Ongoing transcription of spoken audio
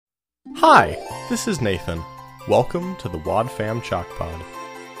Hi, this is Nathan. Welcome to the Wad Fam Chalk Pod.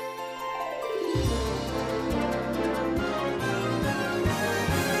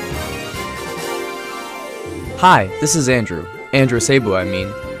 Hi, this is Andrew Sabo,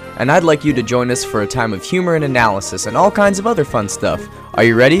 and I'd like you to join us for a time of humor and analysis and all kinds of other fun stuff. Are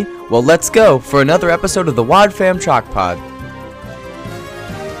you ready? Well, let's go for another episode of the Wad Fam Chalk Pod.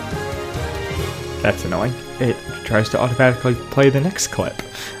 That's annoying. It tries to automatically play the next clip.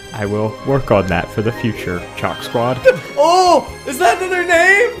 I will work on that for the future, Chalk Squad. Oh, is that their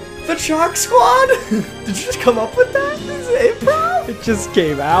name? The Chalk Squad? Did you just come up with that? Is it improv? It just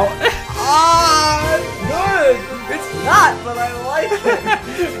came out. Good. It's not, but I like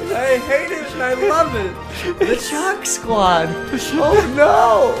it. I hate it and I love it. The Chalk Squad. Oh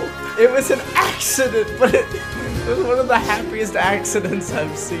no. It was an accident, but it was one of the happiest accidents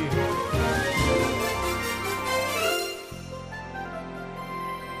I've seen.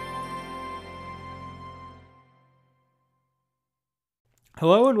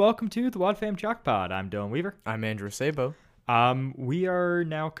 Hello and welcome to the Wad Fam Chalk Pod. I'm Dylan Weaver. I'm Andrew Sabo. We are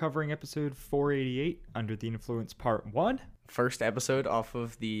now covering episode 488, Under the Influence Part 1. First episode off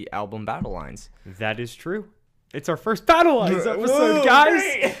of the album Battle Lines. That is true. It's our first Battle Lines episode,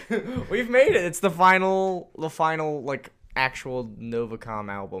 guys! We've made it. It's the final, like, actual Novacom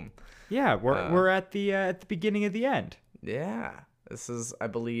album. Yeah, we're at the beginning of the end. Yeah. This is, I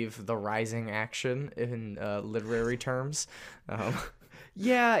believe, the rising action in literary terms.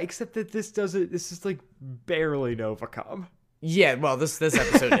 Yeah, except that this is like barely Novacom. Yeah, well, this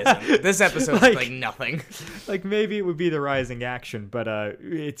episode isn't. This episode's like nothing. Like maybe it would be the rising action, but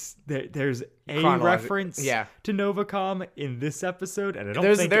there's a reference to Novacom in this episode, and I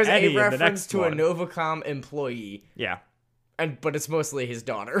don't think there's any a reference to a Novacom employee. Yeah, but it's mostly his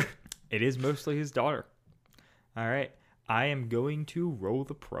daughter. It is mostly his daughter. All right, I am going to roll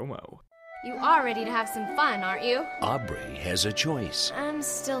the promo. You are ready to have some fun, aren't you? Aubrey has a choice. I'm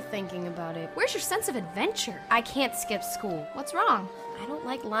still thinking about it. Where's your sense of adventure? I can't skip school. What's wrong? I don't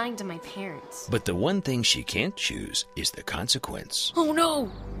like lying to my parents. But the one thing she can't choose is the consequence. Oh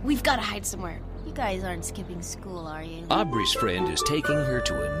no! We've got to hide somewhere. You guys aren't skipping school, are you? Aubrey's friend is taking her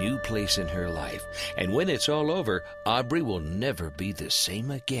to a new place in her life. And when it's all over, Aubrey will never be the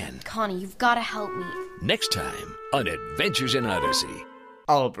same again. Connie, you've got to help me. Next time on Adventures in Odyssey.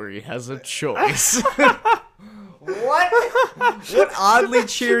 Aubrey has a choice. What oddly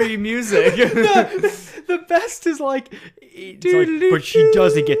cheery music. The best is like, but she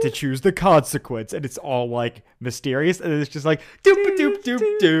doesn't get to choose the consequence, and it's all like mysterious, and it's just like doop doop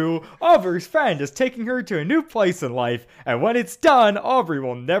doop doo. Aubrey's friend is taking her to a new place in life, and when it's done, Aubrey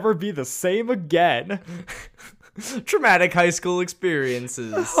will never be the same again. Traumatic high school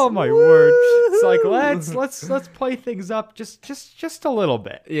experiences. Oh my word! It's like let's play things up just a little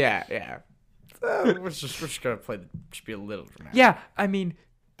bit. Yeah. We're just gonna play. Should be a little dramatic. Yeah, I mean,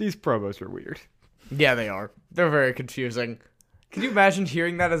 these promos are weird. Yeah, they are. They're very confusing. Can you imagine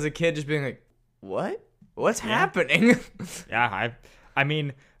hearing that as a kid, just being like, "What? What's happening?" Yeah, I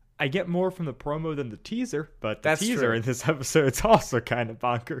mean, I get more from the promo than the teaser, but the teaser true. in this episode is also kind of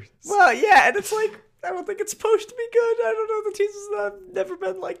bonkers. Well, yeah, and it's like, I don't think it's supposed to be good. I don't know. The teasers have never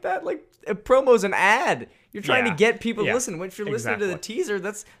been like that. Like, a promo's an ad. You're trying to get people to listen. If you're listening to the teaser,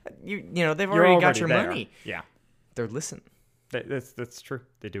 that's you know they've already got your money. Yeah, they're listening. That's true.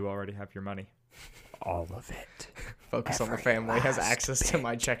 They do already have your money. All of it. Focus on the Family has access to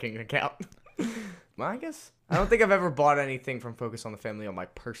my checking account. Well, I guess I don't think I've ever bought anything from Focus on the Family on my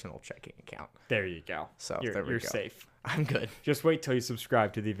personal checking account. There you go. So you're safe. I'm good. Just wait till you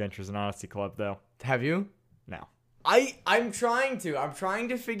subscribe to the Adventures in Odyssey Club, though. Have you? No. I'm trying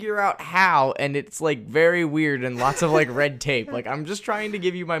to figure out how, and it's like very weird and lots of like red tape. Like, I'm just trying to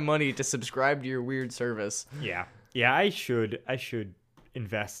give you my money to subscribe to your weird service. Yeah, I should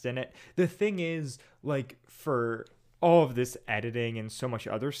invest in it. The thing is, like, for all of this editing and so much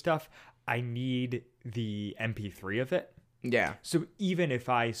other stuff, I need the MP3 of it. Yeah. So even if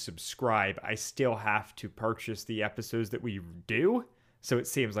I subscribe, I still have to purchase the episodes that we do. So it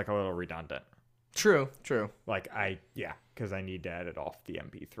seems like a little redundant. True. Like, because I need to edit off the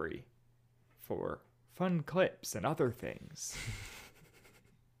MP3 for fun clips and other things.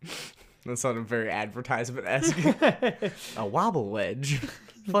 That sounded very advertisement-esque. A wobble wedge.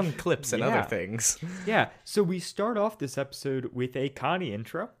 Fun clips and other things. Yeah, so we start off this episode with a Connie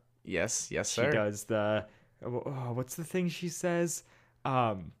intro. Yes, sir. She does the... what's the thing she says?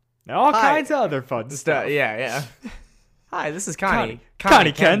 And all kinds of other fun stuff. Yeah. Hi, this is Connie.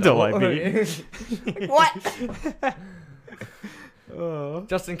 Connie Kendall, I mean. What?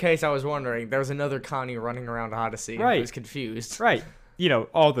 Just in case I was wondering, there was another Connie running around Odyssey. Right. I was confused. Right. you know,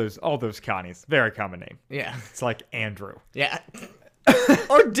 all those Connies. Very common name. Yeah. It's like Andrew. Yeah.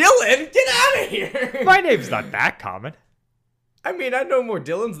 Or Dylan. Get out of here. My name's not that common. I mean, I know more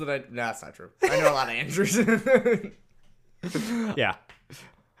Dylans than I... No, that's not true. I know a lot of Andrews. Yeah.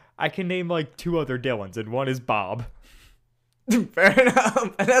 I can name like 2 other Dylans, and one is Bob. Fair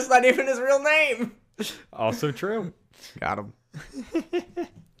enough. And that's not even his real name. Also true. Got him.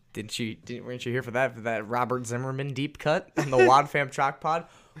 Weren't you here for that Robert Zimmerman deep cut on the Wad Fam Chalk Pod?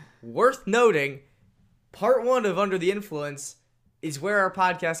 Worth noting, part 1 of Under the Influence is where our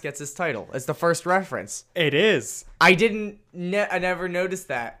podcast gets its title. It's the first reference. It is. I never noticed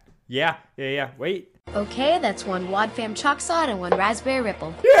that. Yeah. Wait. Okay, that's 1 Wad Fam Chalk Sod and 1 Raspberry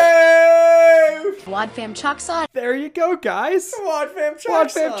Ripple. Yay! Wad Fam Chalk Sod. There you go, guys. Wad Fam Chalk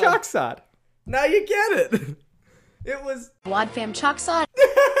Wad Fam Sod. Chalk Sod. Now you get it. It was... Wad Fam Chalk Sod.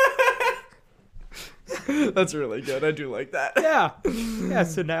 That's really good. I do like that. Yeah. Yeah,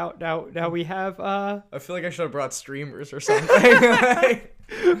 so now we have I feel like I should have brought streamers or something.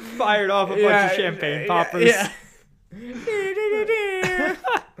 fired off a bunch of champagne poppers. Yeah. The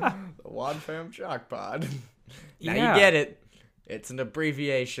Wad Fam Chalk Pod. Now Yeah. you get it. It's an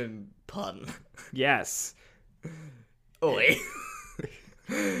abbreviation pun. Yes. Oi.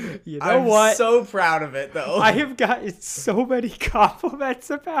 You know I'm what? so proud of it, though. I have gotten so many compliments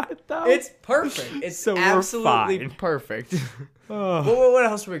about it, though. It's perfect. It's So we're absolutely fine. perfect. Oh. What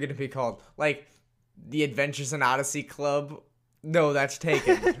else are we going to be called? Like, the Adventures in Odyssey Club? No, that's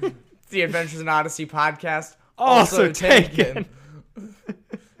taken. The Adventures in Odyssey podcast? Also taken.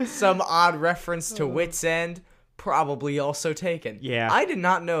 Some odd reference to Wit's End? Probably also taken. Yeah. I did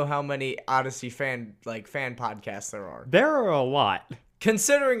not know how many Odyssey fan podcasts there are. There are a lot,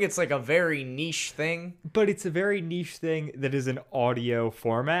 Considering it's like a very niche thing. but it's a very niche thing that is an audio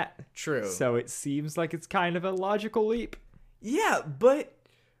format. True. So it seems like it's kind of a logical leap. Yeah, but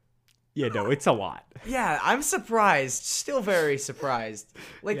Yeah, no, it's a lot. yeah, I'm surprised. Still very surprised.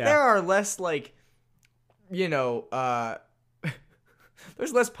 Like, Yeah. there are less, like, you know,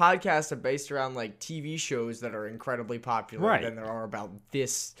 there's less podcasts that are based around, like, TV shows that are incredibly popular Right. than there are about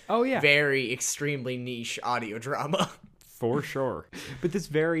this Oh, yeah. very extremely niche audio drama. For sure. But this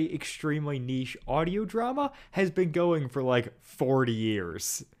very extremely niche audio drama has been going for like 40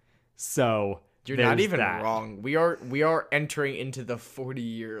 years. So You're not there's even that. wrong. We are entering into the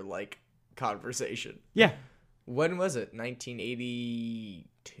 40-year, like, conversation. Yeah. When was it?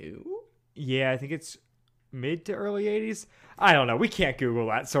 1982? Yeah, I think it's mid to early 80s. I don't know. We can't Google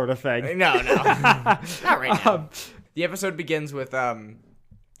that sort of thing. No. Not right now. Um, The episode begins with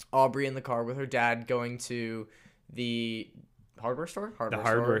Aubrey in the car with her dad going to the hardware store? the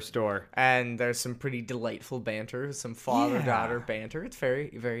hardware store. And there's some pretty delightful banter, some father-daughter banter. It's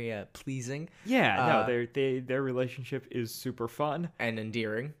very, very pleasing Yeah, no, their relationship is super fun. and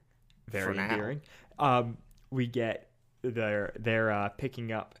endearing. Very For now. endearing. We get they're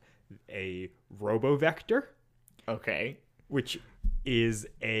picking up a RoboVector, Okay. which is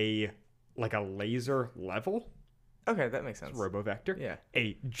a laser level Okay, that makes sense. RoboVector. Yeah.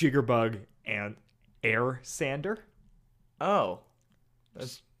 A Jiggerbug and air sander. Oh.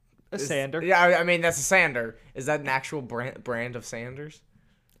 A sander. Yeah, I mean, that's a sander. Is that an actual brand of sanders?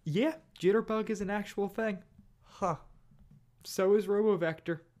 Yeah, Jitterbug is an actual thing. Huh. So is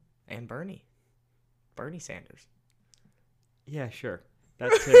RoboVector. And Bernie Sanders. Yeah, sure.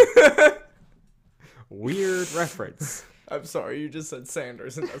 That's it. Weird reference. I'm sorry, you just said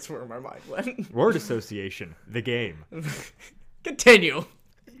Sanders, and that's where my mind went. Word association, the game. Continue.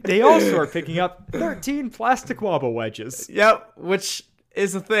 They also are picking up 13 plastic wobble wedges. Yep, which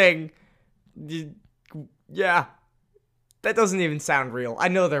is a thing. Yeah. That doesn't even sound real. I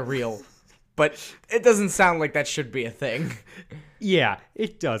know they're real, but it doesn't sound like that should be a thing. Yeah,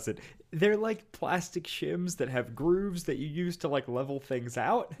 it doesn't. They're like plastic shims that have grooves that you use to level things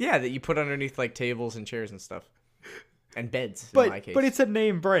out. Yeah, that you put underneath like tables and chairs and stuff. And beds, in my case. But it's a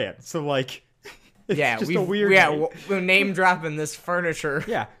name brand, so it's yeah, just we've, a weird yeah, name. we're name dropping this furniture.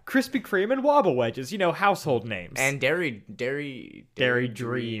 Yeah, Krispy Kreme and wobble wedges, household names. And Dairy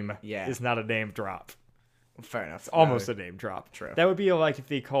Dream Yeah. is not a name drop. Fair enough. Almost a name drop. True. That would be like if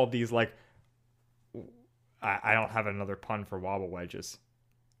they called these I don't have another pun for wobble wedges.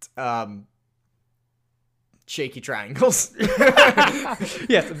 Shaky triangles.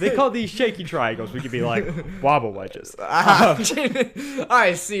 Yes, if they called these shaky triangles, we could be like wobble wedges.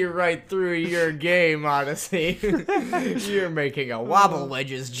 I see right through your game, Odyssey. You're making a wobble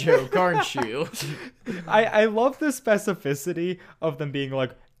wedges joke, aren't you? I love the specificity of them being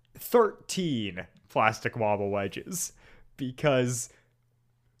 13 plastic wobble wedges because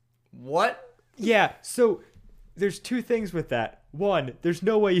What? yeah, so there's two things with that. one, there's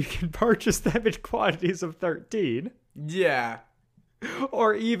no way you can purchase them in quantities of 13. Yeah.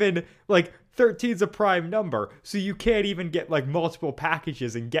 Or even, like, 13's a prime number, so you can't even get, like, multiple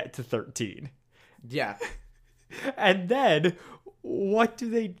packages and get to 13. Yeah. And then, what do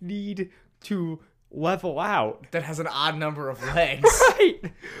they need to level out? That has an odd number of legs.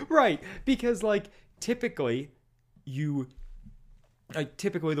 Right. Because, like, typically the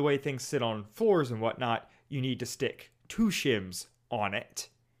way things sit on floors and whatnot, you need to stick 2 shims on it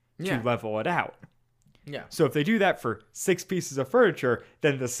to level it out. Yeah. So if they do that for 6 pieces of furniture,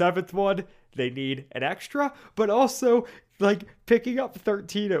 then the 7th one, they need an extra. But also, like, picking up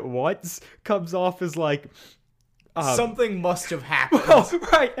 13 at once comes off as, like... something must have happened. Well,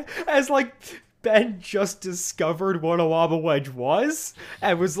 right. As, like, Ben just discovered what a wobble wedge was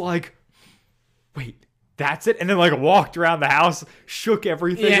and was like, wait, that's it? And then, like, walked around the house, shook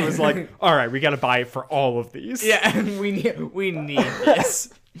everything, and was like, all right, we got to buy it for all of these. Yeah, we need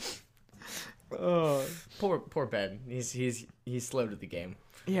this. Poor Ben. He's slow to the game.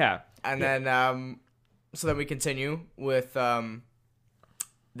 Yeah. And then so then we continue with them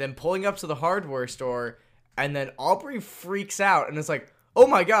pulling up to the hardware store, and then Aubrey freaks out and is like, "Oh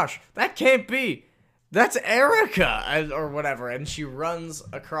my gosh, that can't be. That's Erica," or whatever, and she runs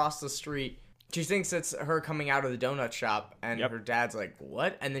across the street. She thinks it's her coming out of the donut shop, and her dad's like,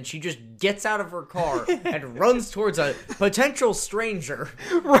 "What?" And then she just gets out of her car and runs towards a potential stranger.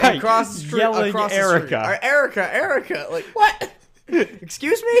 Right. Across the street. Yelling across Erica. The street. Erica. Like, what?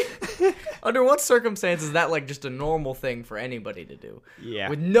 Excuse me? Under what circumstances is that, like, just a normal thing for anybody to do? Yeah.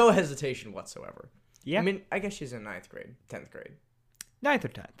 With no hesitation whatsoever. Yeah. I mean, I guess she's in 9th grade, 10th grade. 9th or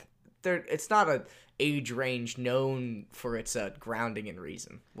 10th. It's not a age range known for its grounding in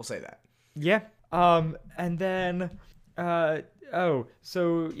reason. We'll say that. Yeah. And then, so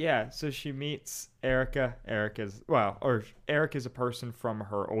she meets Erica. Erica's a person from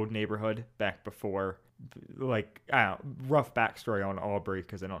her old neighborhood back before, like, I don't know, rough backstory on Aubrey,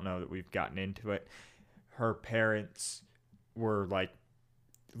 because I don't know that we've gotten into it. Her parents were, like,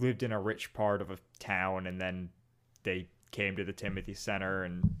 lived in a rich part of a town, and then they came to the Timothy Center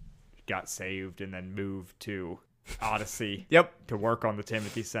and got saved, and then moved to Odyssey to work on the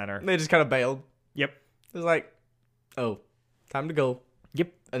Timothy Center. They just kind of bailed. Yep. It was like, oh, time to go.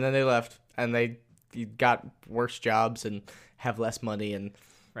 Yep. And then they left, and they got worse jobs and have less money, and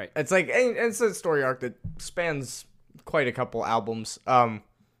right. It's like, and it's a story arc that spans quite a couple albums.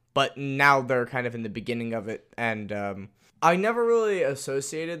 But now they're kind of in the beginning of it, and I never really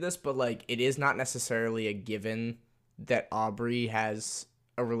associated this, but, like, it is not necessarily a given that Aubrey has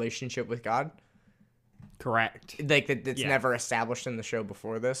a relationship with God. Correct. Like, it's never established in the show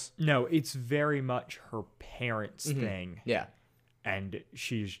before this. No, it's very much her parents' thing. Yeah. And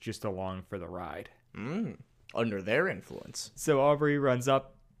she's just along for the ride. Under their influence. So Aubrey runs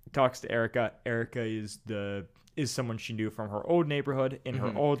up, talks to Erica. Erica is someone she knew from her old neighborhood in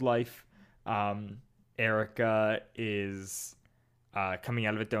her old life. Erica is coming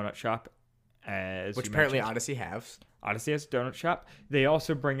out of a donut shop, which apparently Odyssey has. Odyssey has a donut shop. They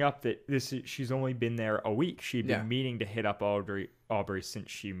also bring up that she's only been there a week. She'd been meaning to hit up Aubrey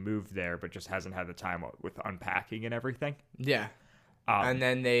since she moved there, but just hasn't had the time with unpacking and everything. Yeah. And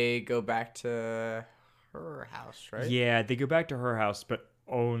then they go back to her house, right? Yeah, they go back to her house, but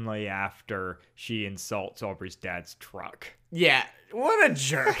only after she insults Aubrey's dad's truck. Yeah, what a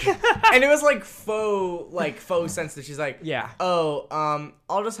jerk. And it was like faux sense that she's like,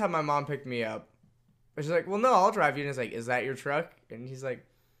 I'll just have my mom pick me up. And she's like, well, no, I'll drive you. And he's like, is that your truck? And he's like,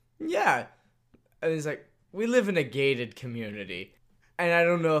 yeah. And he's like, we live in a gated community, and I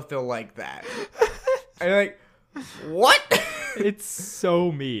don't know if they'll like that. And you're like, what? It's so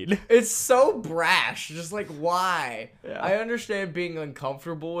mean. It's so brash. Just like, why? Yeah. I understand being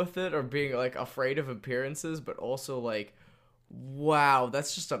uncomfortable with it or being, like, afraid of appearances, but also, like, wow,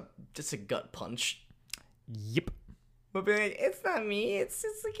 that's just a gut punch. Yep. But be like, it's not me. It's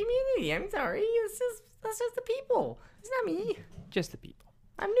just the community. I'm sorry. That's just the people. It's not me. Just the people.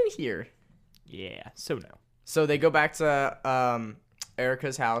 I'm new here. Yeah. So no. So they go back to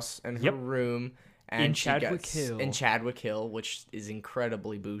Erica's house and her room. And in Chadwick Hill. In Chadwick Hill, which is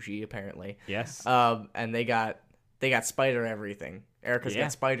incredibly bougie, apparently. Yes. And they got spider everything. Erica's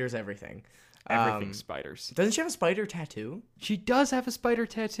got spiders everything. Everything spiders. Doesn't she have a spider tattoo? She does have a spider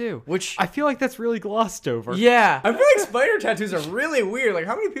tattoo. Which I feel like that's really glossed over. Yeah. I feel like spider tattoos are really weird. Like,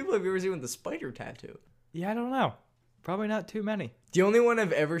 how many people have you ever seen with a spider tattoo? Yeah, I don't know. Probably not too many. The only one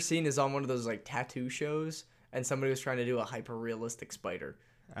I've ever seen is on one of those, like, tattoo shows, and somebody was trying to do a hyper-realistic spider.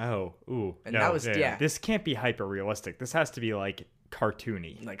 Oh, ooh. And that was, This can't be hyper-realistic. This has to be, like,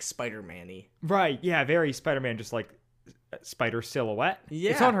 cartoony. Like Spider-Man-y. Right, yeah, very Spider-Man, just, like, spider silhouette.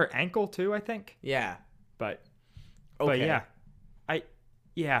 Yeah. It's on her ankle too, I think. Yeah. But Okay. yeah.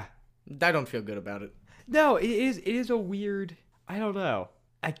 Yeah. I don't feel good about it. No, it is a weird, I don't know.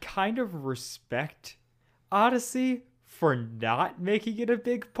 I kind of respect Odyssey for not making it a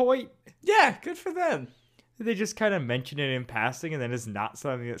big point. Yeah, good for them. They just kind of mention it in passing, and then it's not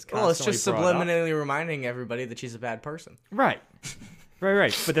something that's constantly Well, it's just brought up. subliminally reminding everybody that she's a bad person. Right.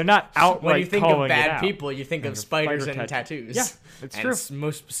 Right. But they're not outright When you think of calling it bad out. people, you think of spider spiders and tattoo. tattoos. Yeah, it's and true.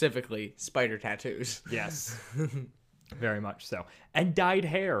 Most specifically, spider tattoos. Yes. Very much so. And dyed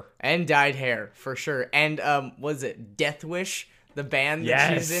hair. And dyed hair, for sure. And, was it Death Wish? The band that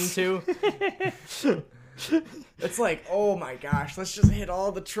Yes. she's into? It's like, oh my gosh, let's just hit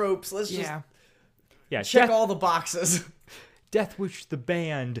all the tropes. Let's just Yeah, check all the boxes. Death Wish the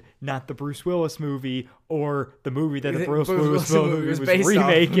band, not the Bruce Willis movie or the movie that the The Bruce Bruce Willis Willis movie was based off.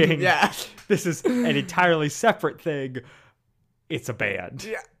 remaking. Yeah. This is an entirely separate thing. It's a band.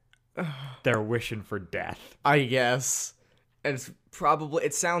 Yeah. They're wishing for death. I guess. And it's probably,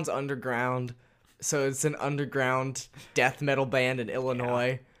 it sounds underground. So it's an underground death metal band in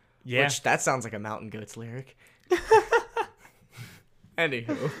Illinois. Yeah. Which, that sounds like a Mountain Goats lyric.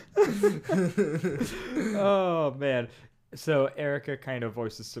 Anywho. Oh, man. So Erica kind of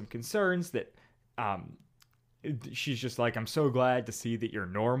voices some concerns that she's just like, I'm so glad to see that you're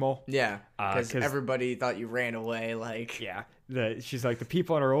normal. Yeah. Because 'cause- everybody thought you ran away. Like, Yeah. She's like, the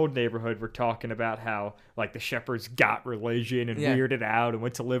people in our old neighborhood were talking about how, like, the Shepherds got religion and Yeah. weirded out and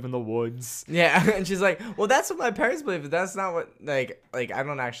went to live in the woods. yeah. And she's like, well, that's what my parents believe, but that's not what, like, I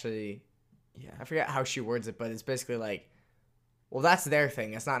don't actually, I forget how she words it, but it's basically like, well, that's their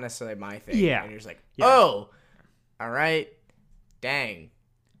thing. It's not necessarily my thing. Yeah. And you're just like, Yeah. oh, all right. Dang.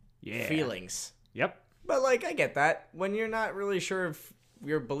 Yeah. Feelings. Yep. But, like, I get that. When you're not really sure of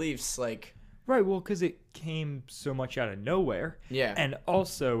your beliefs, like, Right, well, because it came so much out of nowhere. Yeah. And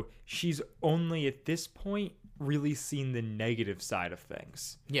also, she's only at this point really seen the negative side of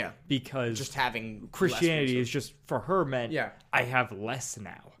things. yeah. Because Just having Christianity less is just, for her, meant, Yeah. I have less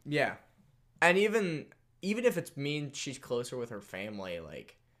now. Yeah. And even if it's mean she's closer with her family,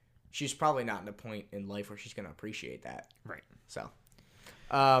 like, she's probably not in a point in life where she's going to appreciate that. Right. So,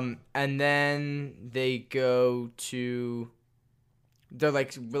 and then they go to, they're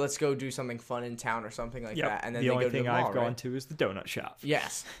like, well, let's go do something fun in town or something like Yep. that. And then the they only go to thing the mall, I've gone right? to is the donut shop.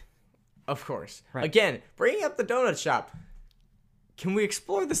 Yes. Of course. Right. Again, bringing up the donut shop. Can we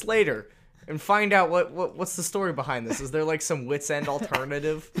explore this later and find out what's the story behind this? Is there like some Wits End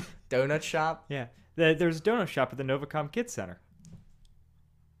alternative donut shop? Yeah. There's a donut shop at the Novacom Kids Center.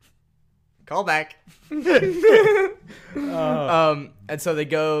 Call back. And so they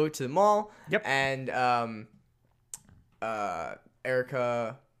go to the mall. Yep. And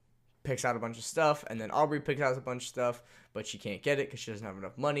Erica picks out a bunch of stuff, and then Aubrey picks out a bunch of stuff, but she can't get it because she doesn't have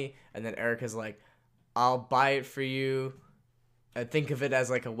enough money. And then Erica's like, I'll buy it for you. Think of it as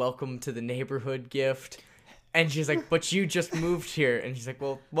like a welcome to the neighborhood gift. And she's like, but you just moved here. And she's like,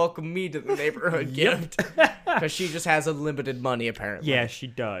 well, welcome me to the neighborhood gift. Because she just has unlimited money, apparently. Yeah, she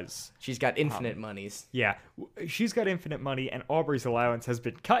does. She's got infinite monies. Yeah. She's got infinite money, and Aubrey's allowance has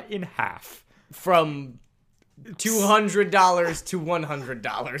been cut in half. From $200 to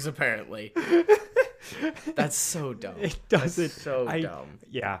 $100, apparently. That's so dumb. It doesn't. That's so dumb.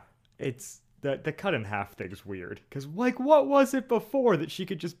 Yeah. It's... The cut in half thing's weird. Because, like, what was it before that she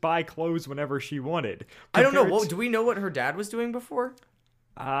could just buy clothes whenever she wanted? I don't know. Compared Do we know what her dad was doing before?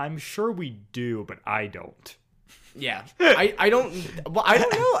 I'm sure we do, but I don't. Yeah. I don't... Well, I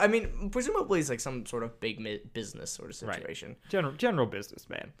don't know. I mean, presumably it's like some sort of big business sort of situation. General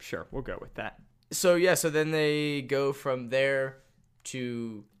businessman. Sure, we'll go with that. So, yeah. So then they go from there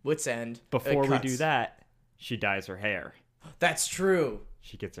to Wits End. Before we cuts. do that, she dyes her hair. That's true.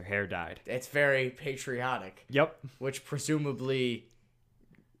 She gets her hair dyed. It's very patriotic. Yep. Which presumably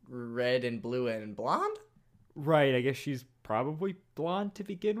red and blue and blonde? Right, I guess she's probably blonde to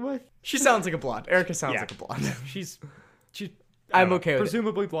begin with. She sounds like a blonde. Erica sounds Yeah. like a blonde. She's I'm don't okay with it.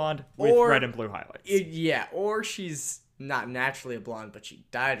 presumably blonde with Or- red and blue highlights. Yeah, or she's not naturally a blonde, but she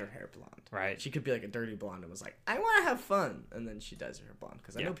dyed her hair blonde. Right. She could be like a dirty blonde and was like, I want to have fun. And then she dyes her hair blonde.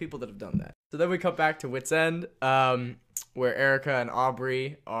 Because I Yeah. know people that have done that. So then we come back to Wits End, where Erica and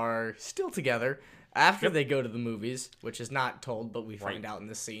Aubrey are still together after they go to the movies, which is not told, but we find out in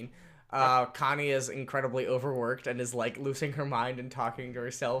this scene. Connie is incredibly overworked and is like losing her mind and talking to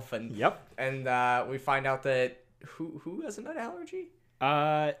herself. And and we find out that who has a nut allergy?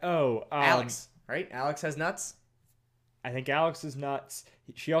 Alex, right? Alex has nuts. I think Alex is nuts.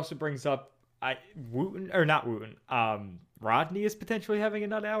 She also brings up Rodney is potentially having a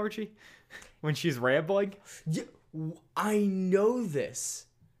nut allergy when she's rambling. Yeah. I know this.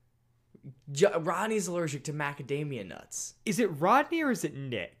 Rodney's allergic to macadamia nuts. Is it Rodney or is it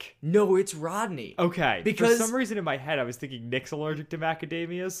Nick? No, it's Rodney. Okay. Because for some reason in my head I was thinking Nick's allergic to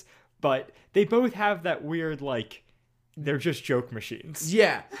macadamias, but they both have that weird, like, they're just joke machines.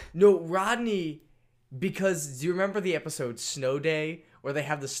 yeah. No, Rodney, because do you remember the episode Snow Day where they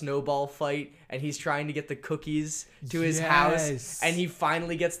have the snowball fight and he's trying to get the cookies to his house and he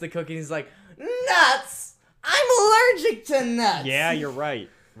finally gets the cookie and he's like, nuts! I'm allergic to nuts! Yeah, you're right.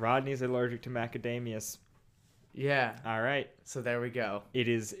 Rodney's allergic to macadamias. Yeah. All right. So there we go. It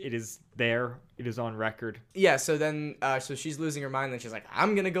is there. It is on record. Yeah, so then, so she's losing her mind, and she's like,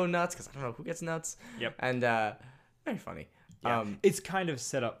 I'm gonna go nuts, because I don't know who gets nuts. Yep. And, very funny. Yeah. It's kind of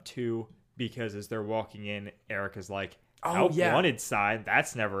set up, too, because as they're walking in, Erica's like, Oh, help yeah. wanted sign.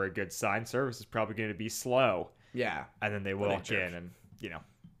 That's never a good sign. Service is probably going to be slow. Yeah. And then they What a walk jerk. in and, you know,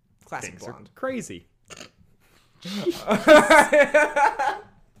 Classic things blonde. are crazy.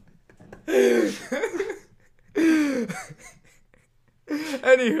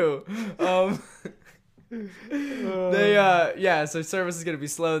 Anywho, they yeah, so service is gonna be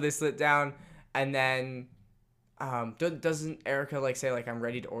slow. They sit down, and then doesn't Erica like say like I'm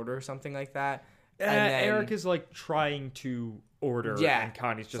ready to order or something like that? And then, Erica's like trying to order, yeah, and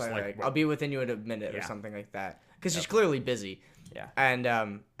Connie's just so, like, I'll be within you in a minute or Yeah. something like that, because she's clearly busy. Yeah. And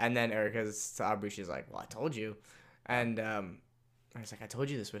then Erica's to Aubrey, she's like, well, I told you, and I was like, I told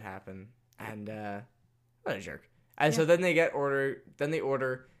you this would happen, and what a jerk. And so then they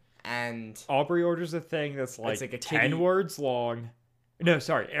order, and Aubrey orders a thing that's like, like a 10 kitty- words long. No,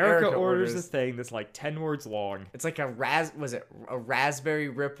 sorry. Erica orders a orders- thing that's like 10 words long. it's like a raspberry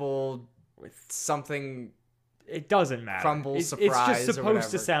ripple with something. It doesn't matter. Crumble it's surprise just or supposed whatever.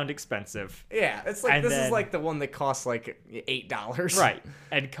 to sound expensive. Yeah, it's like And this is then- like the one that costs like $8. Right.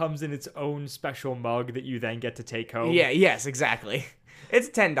 And comes in its own special mug that you then get to take home. Yeah. Yes. Exactly. It's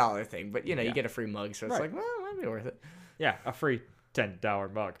a $10 thing, but you know Yeah. you get a free mug, so it's Right. like, well, it might be worth it. Yeah, a free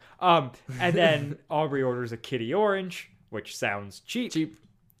 $10 mug. And then Aubrey orders a kitty orange, which sounds cheap. Cheap.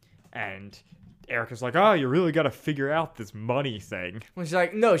 And Erica's like, oh, you really got to figure out this money thing. Well, she's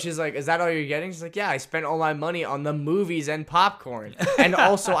like, no, she's like, is that all you're getting? She's like, yeah, I spent all my money on the movies and popcorn. And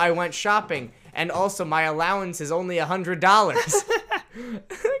also I went shopping. And also my allowance is only $100.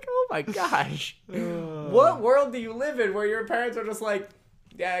 Like, oh my gosh. What world do you live in where your parents are just like,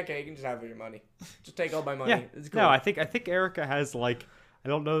 yeah, okay, you can just have your money. Just take all my money. Yeah. It's cool. No, I think Erica has like, I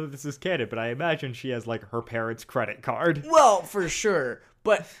don't know that this is canon, but I imagine she has like her parents' credit card. Well, for sure.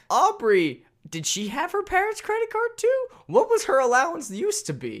 But Aubrey, did she have her parents' credit card too? What was her allowance used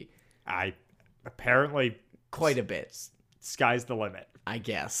to be? Apparently Quite a bit, sky's the limit. I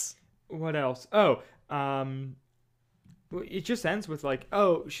guess. What else? Oh, it just ends with like,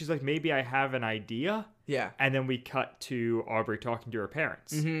 oh, she's like, maybe I have an idea. Yeah. And then we cut to Aubrey talking to her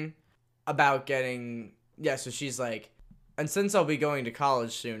parents. Mm-hmm. About getting, yeah, so she's like, and since I'll be going to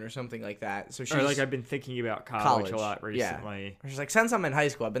college soon or something like that, so she's Or like, I've been thinking about college a lot recently. Yeah. She's like, since I'm in high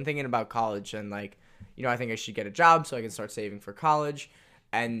school, I've been thinking about college, and like, you know, I think I should get a job so I can start saving for college.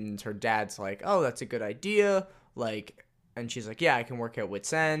 And her dad's like, oh, that's a good idea. Like, and she's like, yeah, I can work at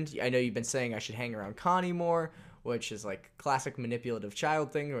Wits End. I know you've been saying I should hang around Connie more, which is like classic manipulative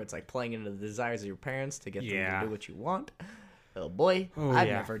child thing where it's like playing into the desires of your parents to get them to do what you want. Oh boy, I've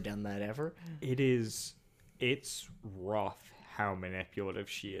never done that ever. It's rough how manipulative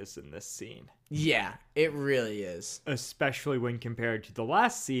she is in this scene. Yeah, it really is. Especially when compared to the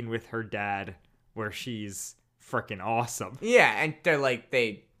last scene with her dad where she's freaking awesome. Yeah, and they're like,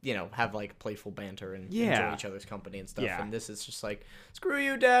 they, you know, have like playful banter and Yeah. enjoy each other's company and stuff. Yeah. And this is just like, screw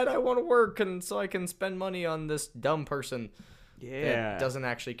you, Dad, I want to work and so I can spend money on this dumb person that doesn't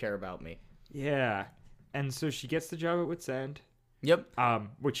actually care about me. Yeah. And so she gets the job at Wits End. Yep.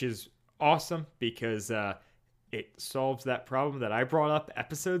 Which is awesome because it solves that problem that I brought up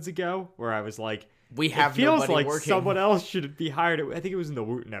episodes ago where I was like, We have it feels nobody like working. someone else should be hired. I think it was in the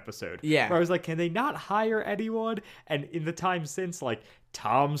Wooten episode. Yeah. Where I was like, can they not hire anyone? And in the time since, like,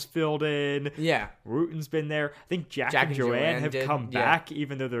 Tom's filled in. Yeah. Wooten's been there. I think Jack Jack and and Joanne Joanne have did, come yeah. back,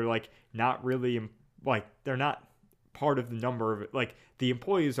 even though they're, like, not really, like, they're not part of the number of, like, the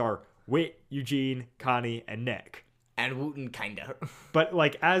employees are Whit, Eugene, Connie, and Nick. And Wooten, kinda. But,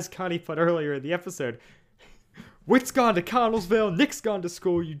 like, as Connie put earlier in the episode, Whit's gone to Connellsville, Nick's gone to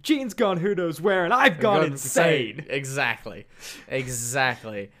school, Eugene's gone who knows where, and I've gone insane. Exactly.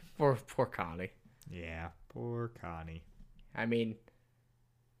 Exactly. Poor Connie. Yeah, poor Connie. I mean,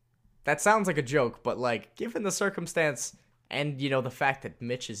 that sounds like a joke, but like, given the circumstance and, you know, the fact that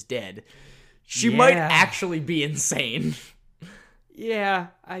Mitch is dead, she might actually be insane. Yeah,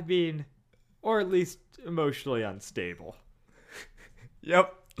 I mean, or at least emotionally unstable.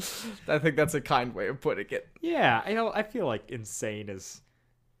 Yep. I think that's a kind way of putting it. Yeah, I feel like insane is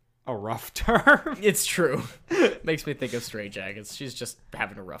a rough term. It's true. Makes me think of Stray Jackets. She's just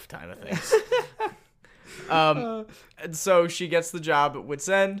having a rough time of things. And so she gets the job at Wits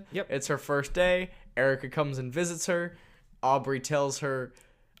End. Yep. It's her first day. Erica comes and visits her. Aubrey tells her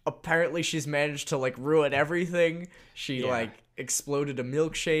apparently she's managed to like ruin everything. She like exploded a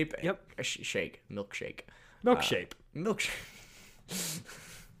milkshake. Yep. Milkshake.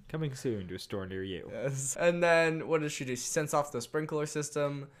 Coming soon to a store near you. Yes. And then what does she do? She sends off the sprinkler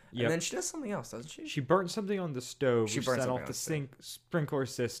system. Yep. And then she does something else, doesn't she? She burnt something on the stove. She Which burnt set something off on the the sprinkler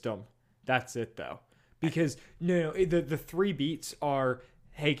system. That's it though. Because the three beats are,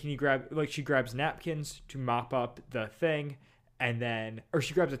 hey, can you grab, like, she grabs napkins to mop up the thing, and then, or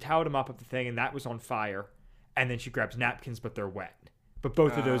she grabs a towel to mop up the thing, and that was on fire, and then she grabs napkins, but they're wet. But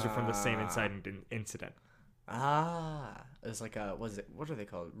both of those are from the same inciting incident. It's like what are they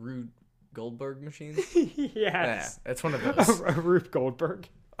called? Rube Goldberg machines? Yes. Yeah, it's one of those. Rube Goldberg.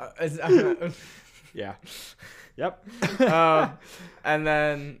 Yeah. Yep. And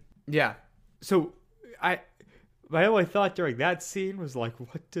then, yeah. So, my only thought during that scene was like,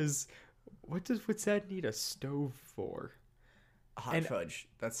 what does Wits End need a stove for? Hot fudge.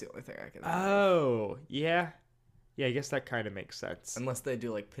 That's the only thing I can think of. Oh, yeah. Yeah, I guess that kind of makes sense. Unless they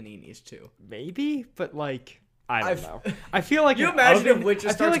do like paninis too. Maybe, but like, I don't know. I feel like you an imagine oven, if Witcher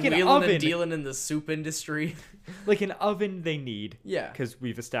I feel starts like an wheeling oven, and dealing in the soup industry. like an oven they need. Yeah. Because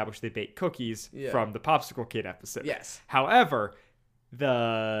we've established they bake cookies Yeah. from the Popsicle Kid episode. Yes. However,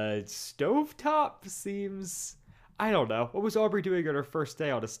 the stovetop seems... I don't know. What was Aubrey doing on her first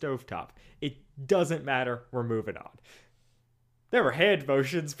day on a stovetop? It doesn't matter. We're moving on. There were hand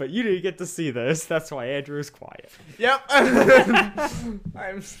motions, but you didn't get to see this. That's why Andrew is quiet. Yep.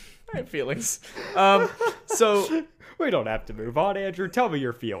 I have feelings. So We don't have to move on, Andrew. Tell me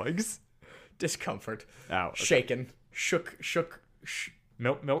your feelings. discomfort. Oh, okay. Shaken. Shook.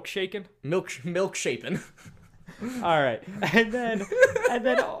 Milk shaken? Milk shapen. All right. And then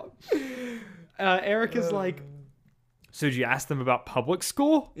Eric is like, so did you ask them about public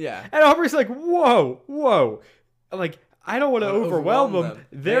school? Yeah. And Aubrey's like, whoa. Like, I don't want to overwhelm them. them.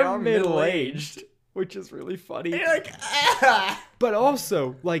 They They're are middle-aged, which is really funny. You're like, ah! But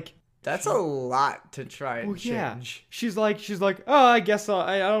also, like, That's a lot to try and yeah. change. She's like, oh, I guess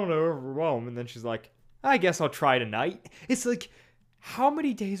I don't know, overwhelm. And then she's like, I guess I'll try tonight. It's like, how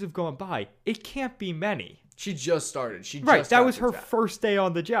many days have gone by? It can't be many. She just started. Right, that was her first day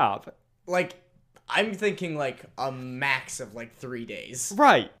on the job. Like, I'm thinking like a max of like 3 days.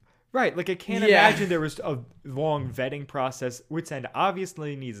 Right. Like, I can't Yeah. imagine there was a long vetting process. Wits End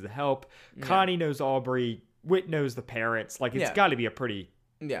obviously needs the help. Connie knows Aubrey. Whit knows the parents. Like, it's Yeah. got to be a pretty...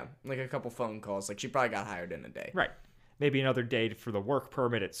 Yeah, like a couple phone calls. Like, she probably got hired in a day. Right. Maybe another day for the work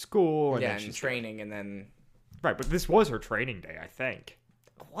permit at school. And Yeah, then and she's training, and then... Right, but this was her training day, I think.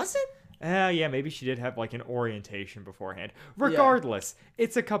 Was it? Yeah, maybe she did have, like, an orientation beforehand. Regardless,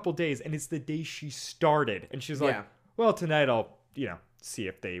 it's a couple days, and it's the day she started. And she's like, Yeah. well, tonight I'll, see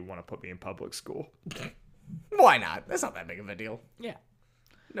if they want to put me in public school. Why not? That's not that big of a deal. Yeah.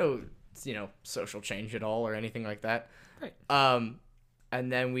 No, social change at all or anything like that. Right. And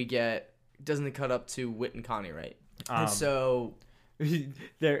then we get... Doesn't it cut up to Whit and Connie, right? And so...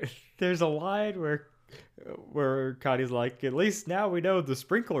 There's a line where Connie's like, at least now we know the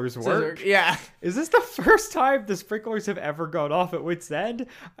sprinklers work. Yeah. Is this the first time the sprinklers have ever gone off at Wits End?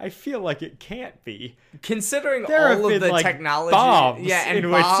 I feel like it can't be. Considering There have all of been, the like, technology... bombs Yeah, and in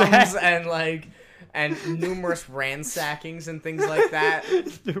Wits bombs End. and numerous ransackings and things like that.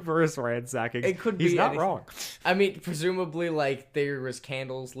 Numerous ransackings. It could He's be not anything. wrong. I mean, presumably, like, there was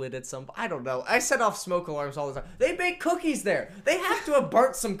candles lit at some... I don't know. I set off smoke alarms all the time. They bake cookies there. They have to have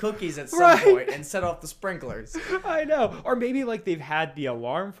burnt some cookies at some Right. point and set off the sprinklers. I know. Or maybe, like, they've had the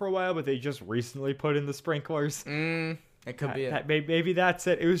alarm for a while, but they just recently put in the sprinklers. It could be it. Maybe that's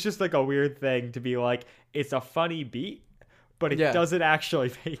it. It was just, like, a weird thing to be like, it's a funny beat, but it Yeah. doesn't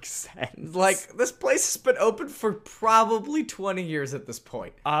actually make sense. Like, this place has been open for probably 20 years at this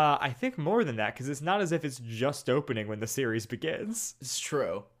point. I think more than that, because it's not as if it's just opening when the series begins. It's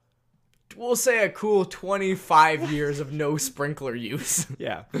true. We'll say a cool 25 years of no sprinkler use.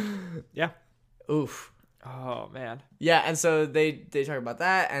 Yeah. Yeah. Oof. Oh, man. Yeah, and so they talk about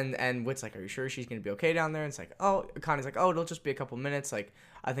that, and Whit's like, are you sure she's going to be okay down there? And it's like, oh, Connie's like, oh, it'll just be a couple minutes. Like,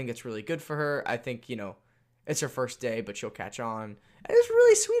 I think it's really good for her. I think, it's her first day, but she'll catch on. And it's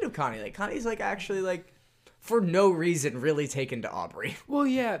really sweet of Connie. Like, Connie's, like, actually, like, for no reason really taken to Aubrey. Well,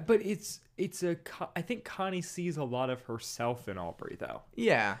 yeah, but I think Connie sees a lot of herself in Aubrey, though.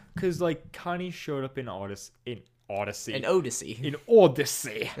 Yeah. Because, like, Connie showed up in Odyssey. An Odyssey. In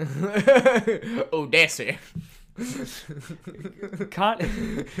Odyssey. Odyssey.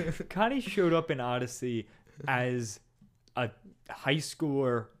 Connie showed up in Odyssey as a high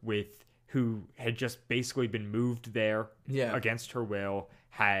schooler who had just basically been moved there against her will,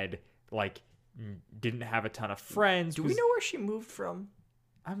 had, like, didn't have a ton of friends. Do we know where she moved from?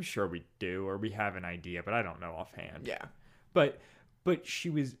 I'm sure we do, or we have an idea, but I don't know offhand. Yeah. But she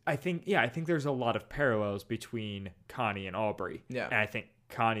was, I think there's a lot of parallels between Connie and Aubrey. Yeah. And I think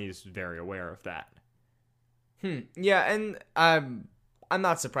Connie is very aware of that. Yeah, and I'm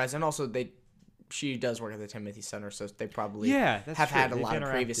not surprised. And also, she does work at the Timothy Center, so they probably have had a lot of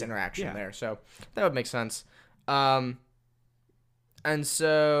previous interaction there. So that would make sense. And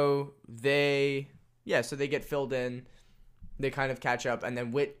so they get filled in. They kind of catch up, and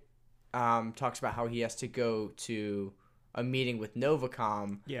then Whit talks about how he has to go to a meeting with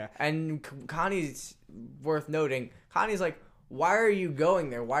Novacom. Yeah. And Connie's worth noting. Connie's like, why are you going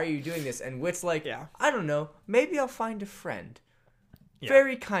there? Why are you doing this? And Whit's like, I don't know. Maybe I'll find a friend. Yeah.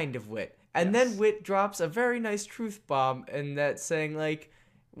 Very kind of Whit. And then Whit drops a very nice truth bomb, and that's saying, like,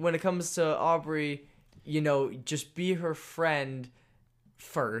 when it comes to Aubrey, just be her friend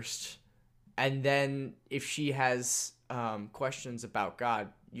first. And then if she has questions about God,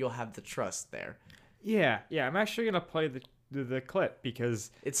 you'll have the trust there. Yeah. I'm actually going to play the clip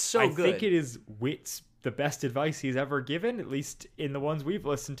because it's so good. I think it is Whit's the best advice he's ever given, at least in the ones we've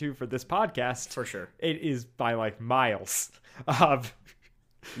listened to for this podcast. For sure. It is by, like, miles.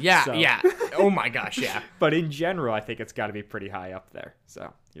 Yeah. Oh my gosh, yeah. But in general, I think it's got to be pretty high up there.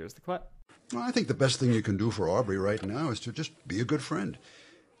 So here's the clip. Well, I think the best thing you can do for Aubrey right now is to just be a good friend.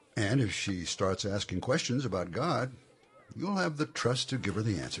 And if she starts asking questions about God, you'll have the trust to give her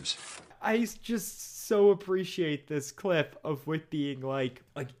the answers. I just so appreciate this clip of Whit being like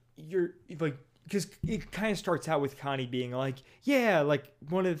you're like, because it kind of starts out with Connie being like, yeah, like,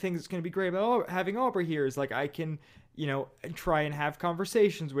 one of the things that's going to be great about having Aubrey here is, like, I can, try and have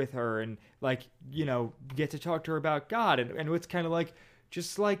conversations with her and, like, get to talk to her about God. And it's kind of like,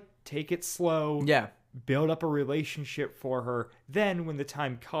 just, like, take it slow. Yeah. Build up a relationship for her. Then when the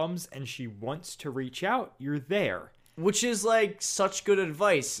time comes and she wants to reach out, you're there. Which is, like, such good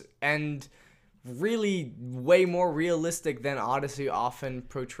advice and really way more realistic than Odyssey often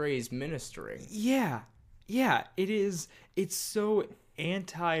portrays ministering. Yeah, it is. It's so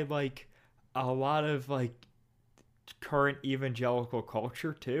anti, like, a lot of, like, current evangelical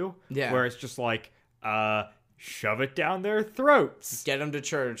culture, too. Yeah. Where it's just like, shove it down their throats. Get them to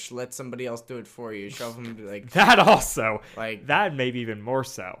church. Let somebody else do it for you. Shove them to, like... That also. Like... That maybe even more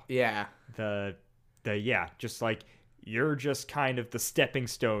so. Yeah. Just like... You're just kind of the stepping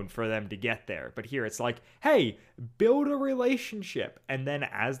stone for them to get there. But here it's like, hey, build a relationship. And then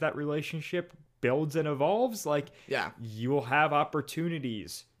as that relationship builds and evolves, like, you'll have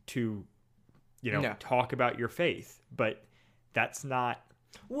opportunities to, talk about your faith. But that's not...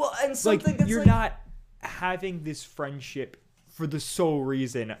 Well, and something that's you're not having this friendship for the sole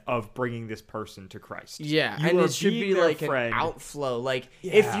reason of bringing this person to Christ. Yeah, and it should be like an outflow. Like,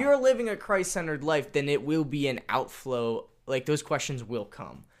 if you're living a Christ-centered life, then it will be an outflow. Like, those questions will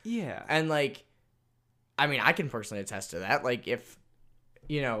come. Yeah. And, like, I mean, I can personally attest to that. Like, if,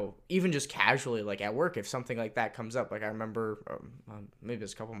 even just casually, like, at work, if something like that comes up, like, I remember maybe it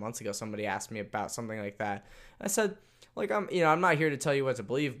was a couple months ago, somebody asked me about something like that. I said, like, I'm not here to tell you what to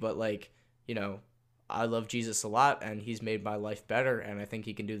believe, but, like, I love Jesus a lot, and he's made my life better, and I think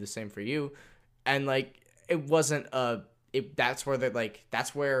he can do the same for you. And, like, it wasn't that's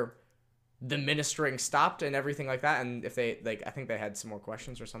where the ministering stopped and everything like that. And if they, like, I think they had some more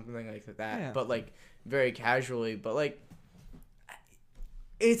questions or something like that. Yeah. But, like, very casually. But, like,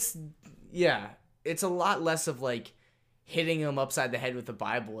 it's a lot less of, like, hitting them upside the head with the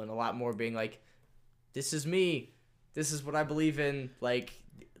Bible and a lot more being like, this is me. This is what I believe in. Like,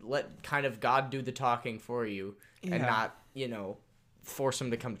 let kind of God do the talking for you and not, force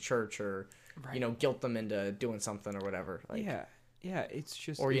them to come to church or, guilt them into doing something or whatever. Like, yeah, it's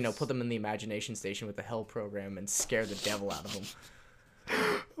just... Or, put them in the imagination station with the hell program and scare the devil out of them.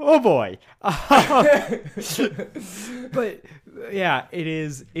 Oh, boy. But, yeah, it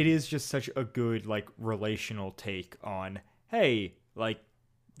is just such a good, like, relational take on, hey, like,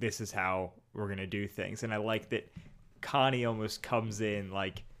 this is how we're going to do things. And I like that Connie almost comes in,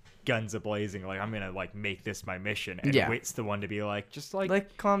 like, guns a-blazing, like, I'm gonna, like, make this my mission, and Whit's the one to be like, just,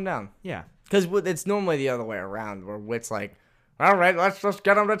 like, calm down. Yeah. Because it's normally the other way around, where Whit's like, all right, let's just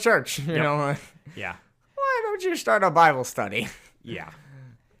get them to church, you know? Yeah. Well, I don't you start a Bible study? Yeah.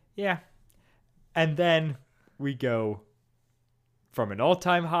 Yeah. And then we go from an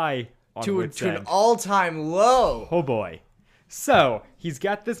all-time high on to Wits an End. all-time low. Oh boy. So he's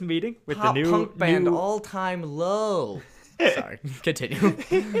got this meeting with Pop the new punk band new- all-time low. Sorry, continue.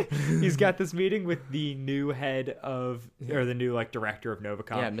 He's got this meeting with the new head of, or the new like director of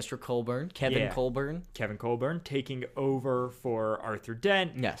Novacom. Yeah, Mr. Colburn, Kevin Yeah. Colburn. Kevin Colburn taking over for Arthur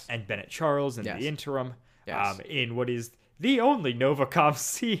Dent Yes. and Bennett Charles in Yes. the interim. Yes. In what is the only Novacom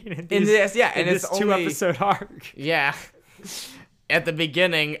scene in this, yeah, and this it's 2 only- episode arc. Yeah. At the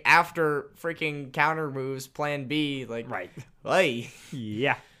beginning, after freaking counter moves, Plan B, like Right. Hey.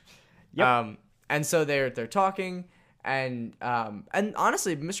 Yeah. Yep. And so they're talking, and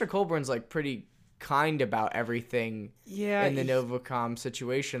honestly, Mr. Colburn's like pretty kind about everything. Yeah, In the Novacom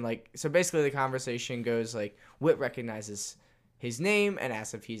situation, like, so basically the conversation goes like, Whit recognizes his name and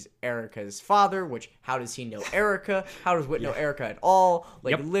asks if he's Erica's father. Which, how does he know Erica? How does Whit know Erica at all?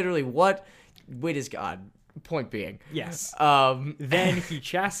 Like, Yep. literally, what? Whit is God. Point being. Yes. Then Then he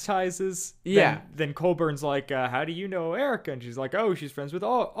chastises. Yeah. Then Colburn's like, how do you know Erica? And she's like, oh, she's friends with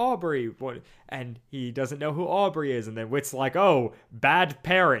Aubrey. What? And he doesn't know who Aubrey is. And then Whit's like, oh, bad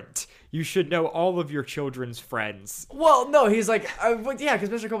parent. You should know all of your children's friends. Well, no, he's like, yeah, because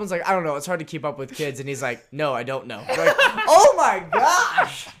Mr. Colburn's like, I don't know, it's hard to keep up with kids, and he's like, no, I don't know. Like, oh my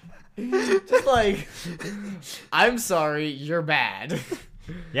gosh, just like, I'm sorry, you're bad.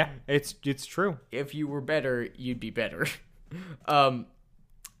 Yeah, it's true. If you were better, you'd be better.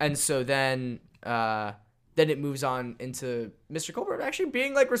 And so then it moves on into Mr. Colburn actually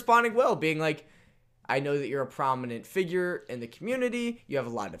being like responding well, being like, I know that you're a prominent figure in the community. You have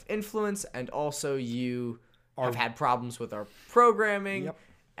a lot of influence, and also you have had problems with our programming. Yep.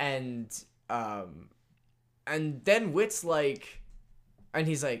 And then Whit's like, and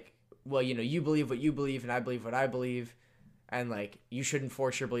he's like, well, you know, you believe what you believe, and I believe what I believe, and like, you shouldn't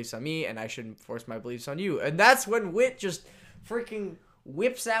force your beliefs on me, and I shouldn't force my beliefs on you. And that's when Whit just freaking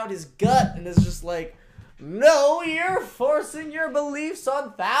whips out his gut and is just like, no, you're forcing your beliefs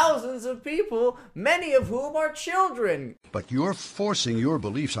on thousands of people, many of whom are children. But you're forcing your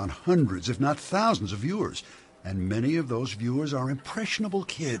beliefs on hundreds, if not thousands of viewers. And many of those viewers are impressionable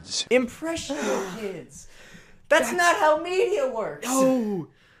kids. Impressionable kids. That's not how media works. No.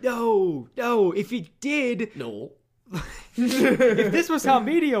 If it did, No. if this was how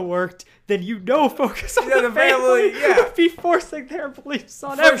media worked, then Focus on Yeah, the the family, yeah. would be forcing their beliefs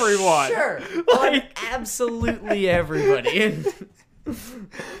on everyone. Sure. Like, On absolutely everybody.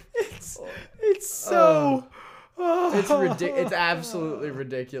 it's so. It's absolutely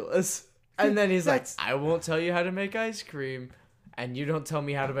ridiculous. And then he's like, That's- I won't tell you how to make ice cream, and you don't tell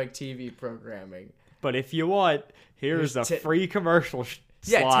me how to make TV programming. But if you want, here's a Here's free commercial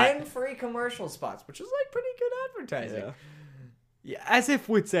Yeah, slot. 10 free commercial spots, which is like pretty good advertising. Yeah, as if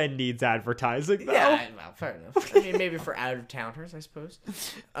Wits End needs advertising, though. Yeah, well, fair enough. I mean, maybe for out-of-towners, I suppose.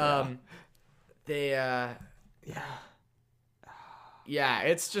 Yeah,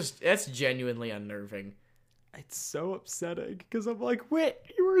 it's genuinely unnerving. It's so upsetting because I'm like, Wit,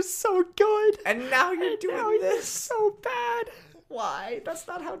 you were so good, And now you're doing now you're this. so bad. Why? That's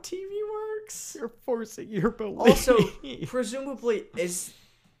not how TV works. You're forcing your belief. Also, presumably, is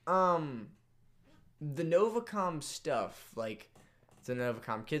the Novacom stuff, like the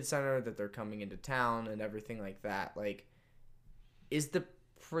Novacom Kids Center that they're coming into town and everything like that, like, is the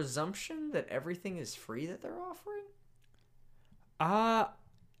presumption that everything is free that they're offering? I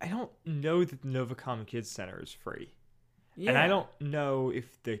don't know that the Novacom Kids Center is free. Yeah. And I don't know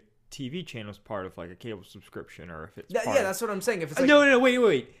if the TV channel is part of like a cable subscription or if it's part Yeah, that's what I'm saying. If it's like, No,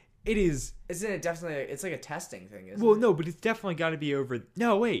 wait. It is. isn't it definitely? It's like a testing thing, isn't Well, it? no, but it's definitely got to be over.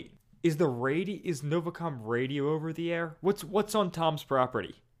 No, wait. Is Novacom radio over the air? What's on Tom's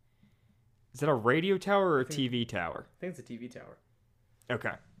property? Is it a radio tower or a TV tower? I think it's a TV tower.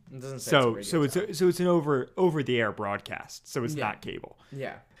 Okay. It doesn't say So it's a radio tower. it's an over the air broadcast. So it's Yeah. not cable.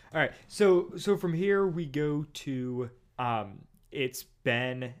 Yeah. All right. So from here we go to it's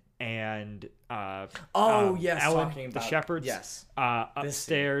Ben and Yes, Ellen, talking the about shepherds. Yes.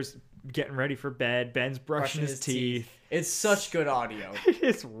 Upstairs getting ready for bed. Ben's brushing his teeth. It's such good audio.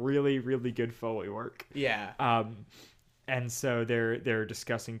 It's really, really good Foley work. Yeah. And so they're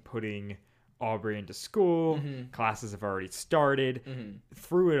discussing putting Aubrey into school. Mm-hmm. Classes have already started.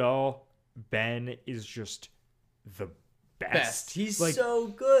 Through it all, Ben is just the best. He's like, so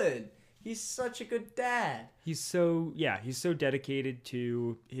good. He's such a good dad. he's so dedicated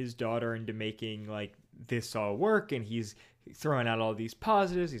to his daughter and to making like this all work, and he's throwing out all these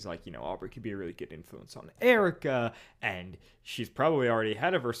positives. He's like, Aubrey could be a really good influence on Erica, and she's probably already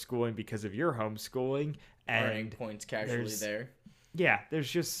ahead of her schooling because of your homeschooling. Earning And points casually there. yeah, there's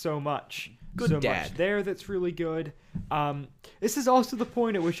just so much. Good so dad. much there that's really good. This is also the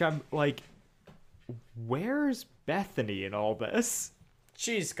point at which I'm like, where's Bethany in all this?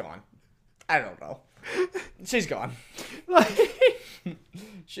 She's gone. I don't know. She's gone.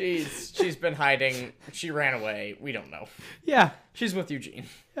 She's been hiding. She ran away. We don't know. Yeah. She's with Eugene.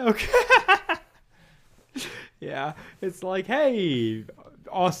 Okay. Yeah. It's like, hey,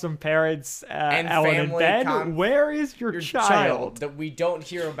 awesome parents, And Ellen and family Ben, where is your child? that we don't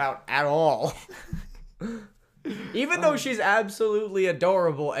hear about at all. Even though she's absolutely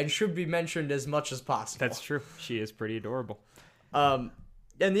adorable and should be mentioned as much as possible. That's true. She is pretty adorable. And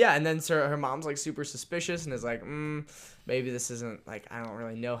then her mom's like super suspicious and is like, maybe this isn't, like, I don't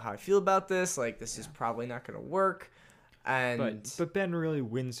really know how I feel about this. Like, this is probably not gonna work. And But Ben really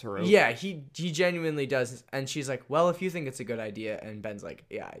wins her over. yeah, he genuinely does. And she's like, well, if you think it's a good idea, and Ben's like,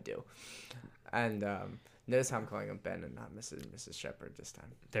 yeah, I do. And notice how I'm calling him Ben and not Mrs. Shepherd this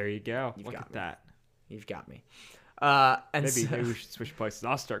time. There you go. You've Look got at me. that. You've got me. And Maybe we should switch places.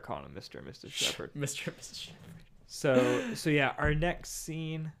 I'll start calling him Mr. and Mrs. Shepherd. Mr. and Mrs. Shepherd. So yeah, our next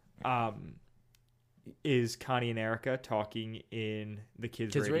scene is Connie and Erica talking in the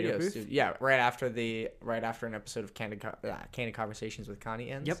kids radio booth. Studio. Yeah, right after an episode of Candid Conversations with Connie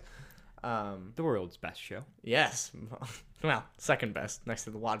ends. Yep. The world's best show. Yes. Well, second best next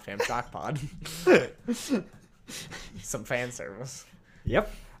to the Wad Fam Shock Pod. Some fan service.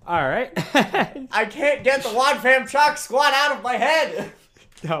 Yep. All right. I can't get the Wad Fam Shock Squad out of my head.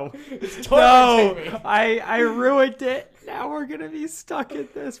 No. tormenting me. I ruined it. Now we're gonna be stuck in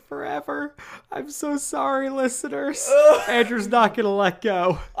this forever. I'm so sorry, listeners. Andrew's not gonna let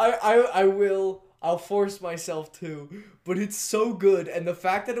go. I will. I'll force myself to, but it's so good, and the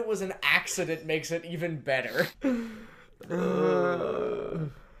fact that it was an accident makes it even better. That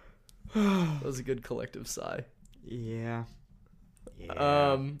was a good collective sigh. Yeah.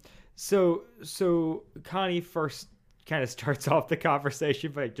 So Connie first kind of starts off the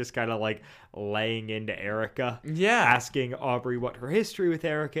conversation by just kind of like laying into Erica. Yeah. Asking Aubrey what her history with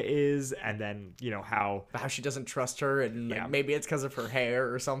Erica is, and then, how she doesn't trust her, and like, maybe it's because of her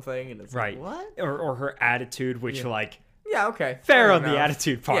hair or something, and it's right. like, what? Or her attitude, which Yeah, okay. fair on the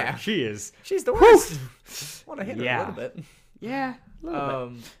attitude part. Yeah. She's the worst. Want to hit her a little bit. Yeah, a little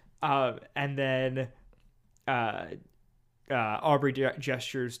bit. And then Aubrey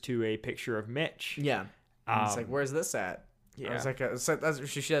gestures to a picture of Mitch. Yeah. It's like, where's this at? Yeah. I was like,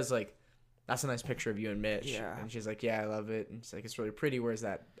 she says, like, that's a nice picture of you and Mitch. Yeah. And she's like, yeah, I love it. And she's like, it's really pretty. Where's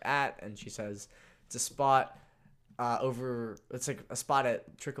that at? And she says, it's a spot it's like a spot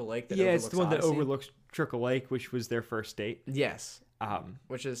at Trickle Lake that overlooks it's the one that Odyssey. overlooks Trickle Lake, which was their first date. Yes.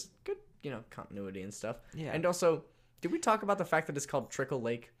 Which is good, continuity and stuff. Yeah. And also, did we talk about the fact that it's called Trickle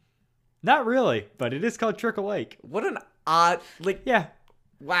Lake? Not really, but it is called Trickle Lake. What an odd, like, Yeah.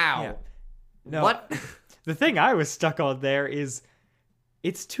 wow. Yeah. No. What? The thing I was stuck on there is,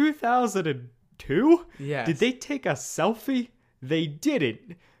 it's 2002? Yes. Did they take a selfie? They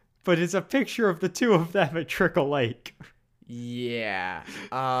didn't. But it's a picture of the two of them at Trickle Lake. Yeah.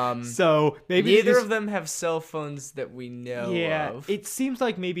 So maybe neither of them have cell phones that we know of. It seems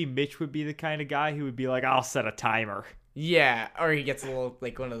like maybe Mitch would be the kind of guy who would be like, I'll set a timer. Yeah, or he gets a little,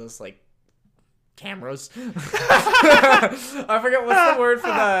 like, one of those, like, cameras. I forget what's the word for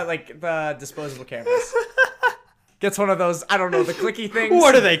the disposable cameras. Gets one of those, I don't know, the clicky things.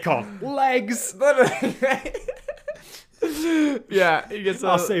 What are they called? Legs. Yeah, he gets.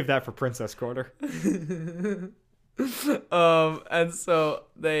 I'll save that for Princess Quarter. And so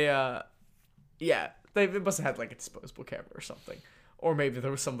they must have had like a disposable camera or something, or maybe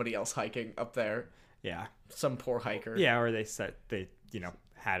there was somebody else hiking up there. Yeah, some poor hiker. Yeah, or they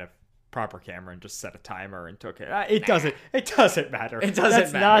had a proper camera and just set a timer and took it. It doesn't matter. It doesn't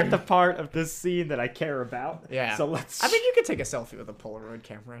That's matter. not the part of this scene that I care about. Yeah. So let's. I mean, you could take a selfie with a Polaroid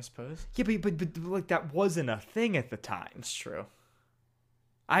camera, I suppose. Yeah, but like that wasn't a thing at the time. It's true.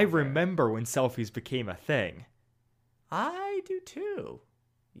 I remember when selfies became a thing. I do too.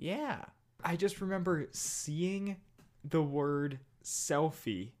 Yeah. I just remember seeing the word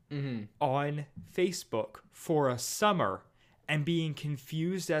selfie on Facebook for a summer and being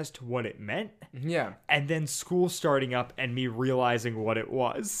confused as to what it meant. Yeah. And then school starting up and me realizing what it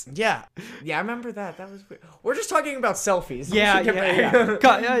was. Yeah. Yeah, I remember that. That was weird. We're just talking about selfies. Yeah.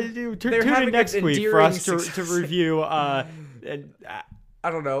 Tune in next week for us to review I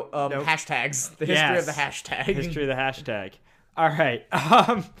don't know, hashtags. The history of the hashtag. History of the hashtag. All right.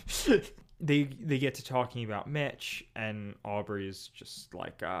 they get to talking about Mitch, and Aubrey's just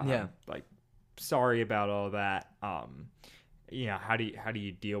like, like, sorry about all that. How do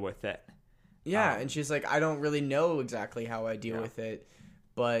you deal with it? Yeah, and she's like, I don't really know exactly how I deal with it,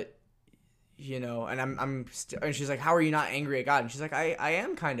 but and and she's like, how are you not angry at God? And she's like, I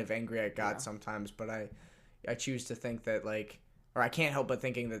am kind of angry at God sometimes, but I choose to think that, like, or I can't help but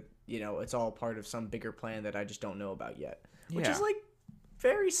thinking that, it's all part of some bigger plan that I just don't know about yet, which is, like,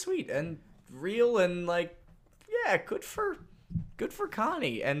 very sweet and real, and, like, good for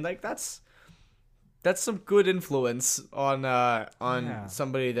Connie, and, like, that's some good influence on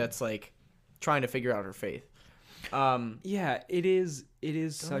somebody that's, like, trying to figure out her faith. It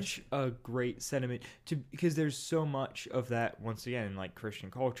is such a great sentiment because there's so much of that, once again, in, like,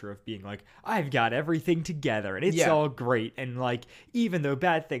 Christian culture, of being like, I've got everything together and it's all great, and, like, even though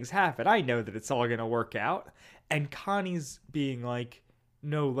bad things happen, I know that it's all gonna work out. And Connie's being like,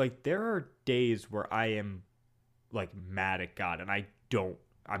 no, like, there are days where I am, like, mad at God and I'm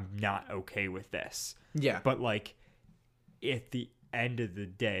not okay with this. Yeah. But, like, at the end of the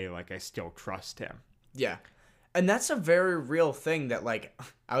day, like, I still trust him. Yeah. And that's a very real thing that, like,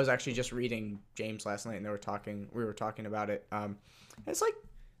 I was actually just reading James last night, and we were talking about it. It's like,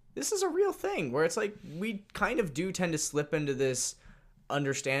 this is a real thing where it's like, we kind of do tend to slip into this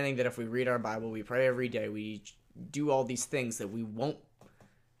understanding that if we read our Bible, we pray every day, we do all these things, that we won't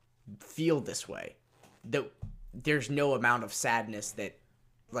feel this way. That there's no amount of sadness that,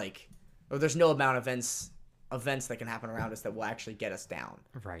 like, or there's no amount of events that can happen around us that will actually get us down.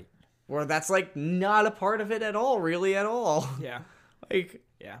 Right. Where that's, like, not a part of it at all, really, at all. Yeah. Like,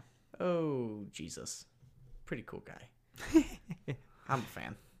 yeah. Oh, Jesus. Pretty cool guy. I'm a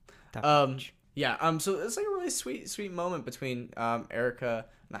fan. Yeah. So it's, like, a really sweet moment between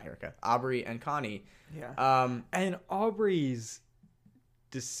Aubrey and Connie. Yeah. And Aubrey's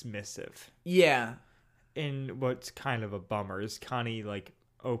dismissive. Yeah. And what's kind of a bummer is Connie, like,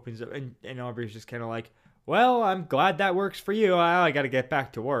 opens up, and Aubrey's just kind of like, well, I'm glad that works for you. I got to get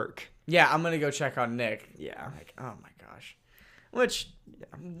back to work. Yeah, I'm going to go check on Nick. Yeah. Like, oh my gosh. Which,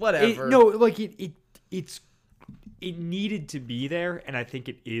 whatever. It needed to be there, and I think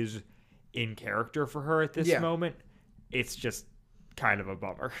it is in character for her at this moment. It's just kind of a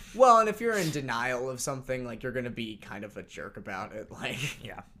bummer. Well, and if you're in denial of something, like, you're going to be kind of a jerk about it. Like,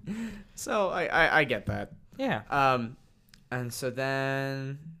 yeah. So I get that. Yeah. And so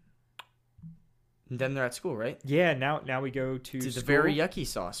then they're at school, right? Yeah. Now we go to the very yucky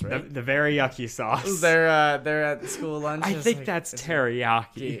sauce, right? The very yucky sauce. They're at school lunch. I think that's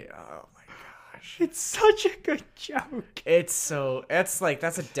teriyaki. Oh my gosh, it's such a good joke. It's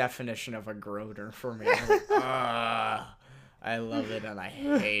that's a definition of a groaner for me. I love it and I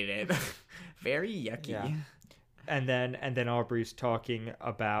hate it. Very yucky. Yeah. And then Aubrey's talking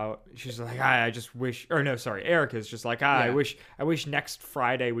about, she's like, I just wish, or no, sorry, Erica's just like, I wish next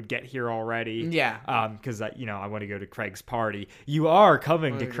Friday would get here already. Yeah. Because I want to go to Craig's party. You are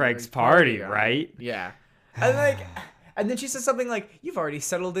coming to Craig's party, right? Yeah. And then she says something like, you've already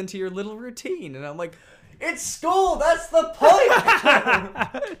settled into your little routine. And I'm like, it's school. That's the point.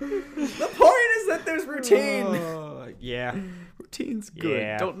 The point is that there's routine. Yeah. Routine's good.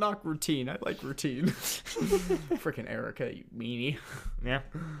 Yeah. Don't knock routine. I like routine. Freaking Erica, you meanie. Yeah.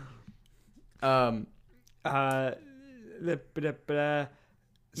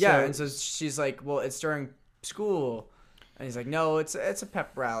 Yeah, and so she's like, well, it's during school. And he's like, no, it's a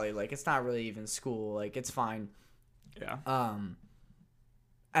pep rally. Like, it's not really even school. Like, it's fine. Yeah.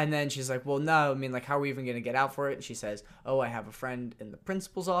 And then she's like, well, no, I mean, like, how are we even going to get out for it? And she says, I have a friend in the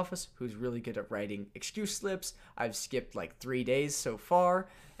principal's office who's really good at writing excuse slips. I've skipped, like, 3 days so far,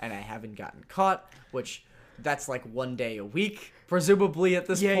 and I haven't gotten caught, which that's, like, 1 day a week, presumably, at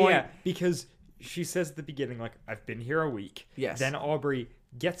this point. Yeah, because she says at the beginning, like, I've been here a week. Yes. Then Aubrey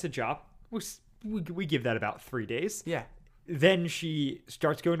gets a job. We give that about 3 days. Yeah. Then she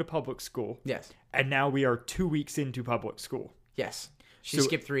starts going to public school. Yes. And now we are 2 weeks into public school. Yes. She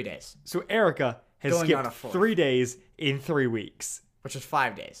skipped 3 days. So Erica has skipped 3 days in 3 weeks. Which is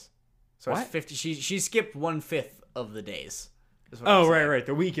 5 days. So it's 50. She skipped 1/5 of the days. Oh, right.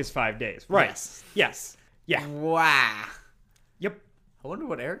 The week is 5 days. Right. Yes. Yeah. Wow. Yep. I wonder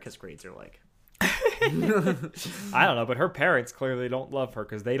what Erica's grades are like. I don't know, but her parents clearly don't love her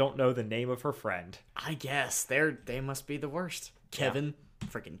because they don't know the name of her friend. I guess. They must be the worst. Kevin. Yeah.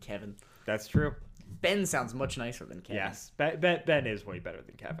 Freaking Kevin. That's true. Ben sounds much nicer than Kevin. Yes, Ben is way better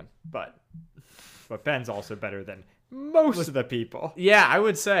than Kevin, but Ben's also better than most of the people. Yeah, I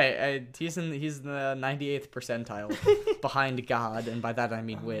would say he's in the 98th percentile behind God, and by that I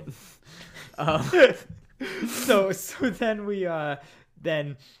mean wit. So then we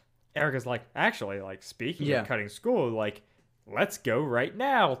then Erica's like, actually, like, speaking Yeah. of cutting school, like, let's go right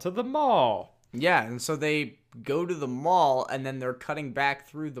now to the mall. Yeah, and so they go to the mall, and then they're cutting back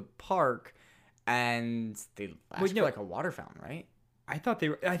through the park, and they ask for no. like a water fountain, right? I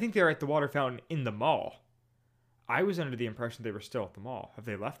think they were at the water fountain in the mall. I was under the impression they were still at the mall. Have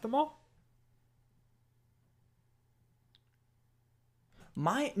they left the mall?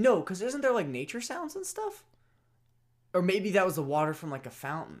 No, because isn't there like nature sounds and stuff? Or maybe that was the water from like a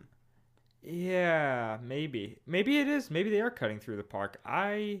fountain. Yeah, maybe. Maybe it is. Maybe they are cutting through the park.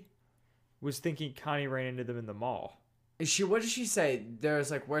 I was thinking Connie ran into them in the mall. What did she say?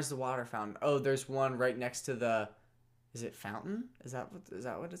 There's like, where's the water fountain? Oh, there's one right next to the. Is it fountain? Is that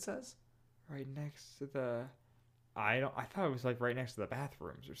what it says? Right next to the. I thought it was like right next to the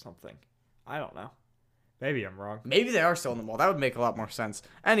bathrooms or something. I don't know. Maybe I'm wrong. Maybe they are still in the mall. That would make a lot more sense.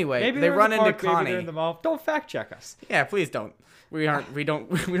 Anyway, Maybe they they're run in the into park, maybe Connie. they're in the mall. Don't fact check us. Yeah, please don't. We don't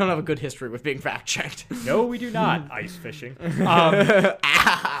have a good history with being fact checked. No, we do not. Ice fishing.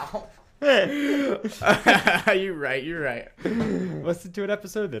 Ow. You're right. Listen to an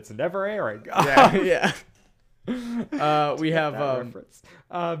episode that's never airing. Yeah. We have That reference.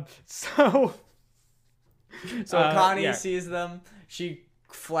 So Connie yeah. sees them. She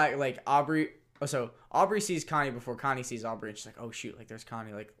like Aubrey. So Aubrey sees Connie before Connie sees Aubrey, and she's like, "Oh shoot! Like there's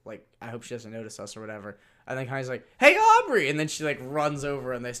Connie. Like I hope she doesn't notice us or whatever." And then Connie's like, "Hey Aubrey!" And then she like runs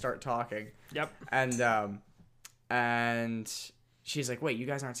over and they start talking. Yep. And she's like, "Wait, you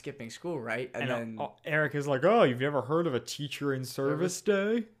guys aren't skipping school, right?" And then Eric is like, "Oh, you've never heard of a teacher in service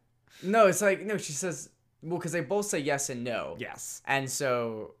day?" no, it's like no. She says, "Well, because they both say yes and no." Yes. And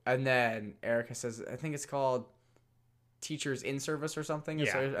then Erica says, I think it's called Teachers in Service or something.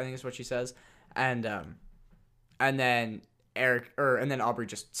 Yeah. I think that's what she says. And then and then Aubrey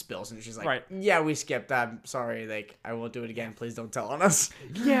just spills and she's like, Right. "Yeah, we skipped. I'm sorry. Like, I won't do it again. Please don't tell on us."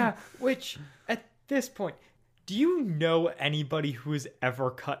 Yeah. Which at this point, do you know anybody who has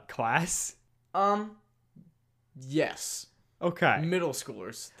ever cut class? Yes. Okay. Middle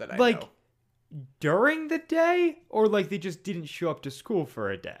schoolers that I Like know. during the day, or like they just didn't show up to school for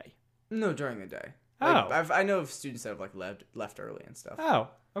a day? No, during the day. Oh. Like, I know of students that have like left early and stuff. Oh.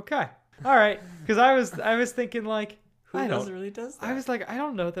 Okay. All right. Because I was thinking like. Who really does that? I was like, I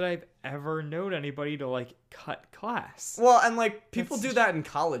don't know that I've ever known anybody to like cut class. Well, and like people That's- do that in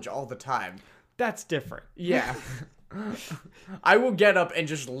college all the time. That's different. Yeah. I will get up and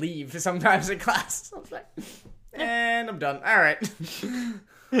just leave sometimes in class. I was like, and I'm done. All right.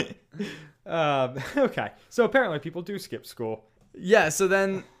 Okay. So apparently people do skip school. Yeah, so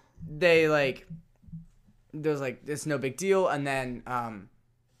then they like, there's like, it's no big deal. And then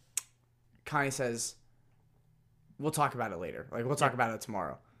Connie says, we'll talk about it later. Like, we'll talk about it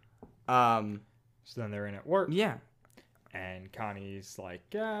tomorrow. So then they're in at work. Yeah. And Connie's like,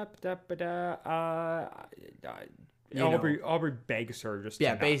 Aubrey begs her just to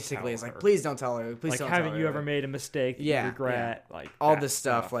Yeah, not basically, tell it's like, her. please don't tell her. Please Like, don't tell her. haven't you ever made a mistake that you Yeah, regret? Like all that this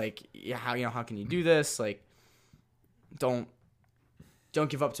stuff, like, yeah, how can you do this? Like, don't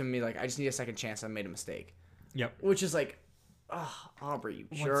give up to me. Like, I just need a second chance. I made a mistake. Yep. Which is like, oh, Aubrey, you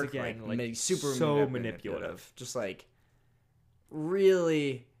Once jerk. again, like super so manipulative. Just like,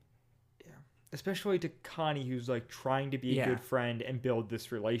 really. Especially to Connie, who's like trying to be a Yeah. good friend and build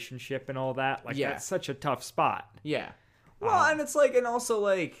this relationship and all that. Like, Yeah. that's such a tough spot. Yeah. Well, and it's like, and also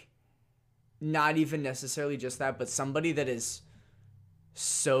like, not even necessarily just that, but somebody that is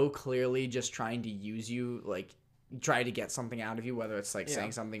so clearly just trying to use you, like, try to get something out of you, whether it's like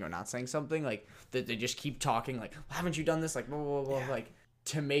saying something or not saying something, like, that they just keep talking, like, haven't you done this? Like, blah, blah, blah, like,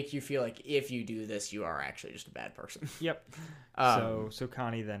 to make you feel like if you do this, you are actually just a bad person. Yep. So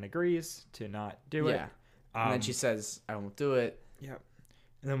Connie then agrees to not do it. Yeah. And then she says, I won't do it. Yep.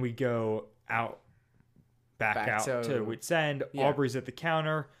 And then we go back out to- to Wits End. Yeah. Aubrey's at the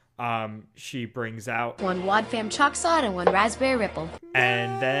counter. She brings out, One Wad Fam chalk salad and one raspberry ripple.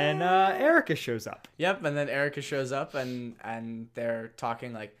 and then Erica shows up. Yep, and then Erica shows up and they're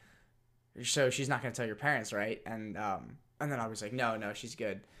talking like, so she's not gonna tell your parents, right? And then I was like, no, she's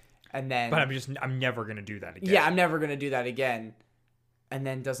good. And then, But I'm never gonna do that again. yeah, I'm never gonna do that again. And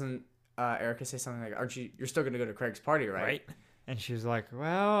then doesn't Erica say something like, you're still gonna go to Craig's party, right? Right. And she's like,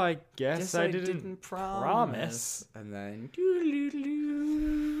 well, I guess I didn't promise. And then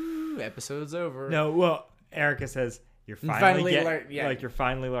episode's over. No, well, Erica says you're Finally finally learn- yeah. like you're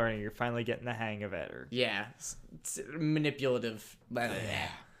finally learning. You're finally getting the hang of it. Or Yeah, it's manipulative.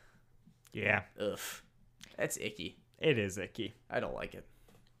 yeah, Ugh, that's icky. it is icky. I don't like it.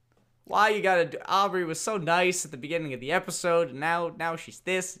 Why you gotta do? Aubrey was so nice at the beginning of the episode, and now she's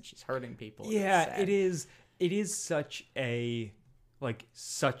this, and she's hurting people. It's Yeah, sad. it is. It is such a like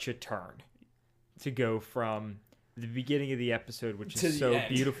such a turn to go from the beginning of the episode, which To is the so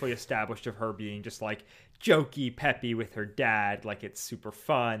end. beautifully established of her being just like jokey, peppy with her dad, like it's super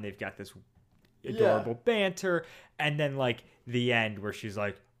fun. They've got this adorable banter, and then like the end where she's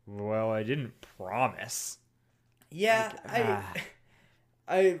like, "Well, I didn't promise." Yeah,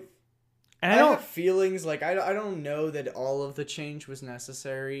 And I have feelings like I don't know that all of the change was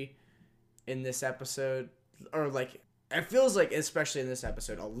necessary in this episode, or like it feels like, especially in this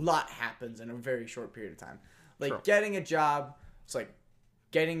episode, a lot happens in a very short period of time. Like True. getting a job, it's like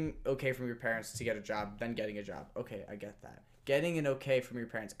getting okay from your parents to get a job, then getting a job. Okay, I get that. Getting an okay from your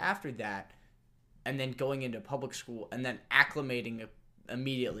parents after that, and then going into public school, and then acclimating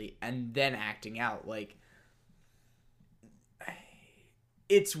immediately, and then acting out. Like,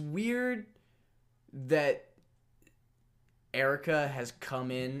 it's weird that Erica has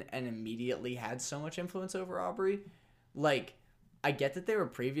come in and immediately had so much influence over Aubrey. Like, I get that they were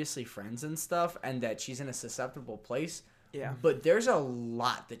previously friends and stuff, and that she's in a susceptible place. Yeah. But there's a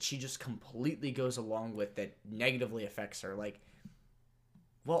lot that she just completely goes along with that negatively affects her. Like,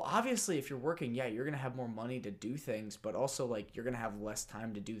 well, obviously, if you're working, yeah, you're going to have more money to do things, but also, like, you're going to have less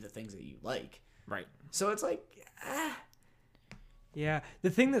time to do the things that you like. Right. So it's like, Yeah, the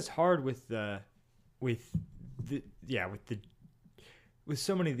thing that's hard with so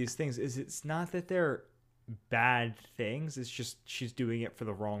many of these things is it's not that they're bad things. It's just she's doing it for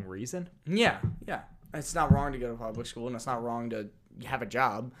the wrong reason. yeah. It's not wrong to go to public school, and it's not wrong to have a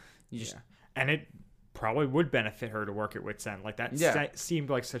job. You just, And it probably would benefit her to work at Wits End. Like that seemed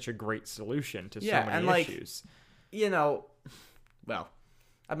like such a great solution to so many and issues. you know, well,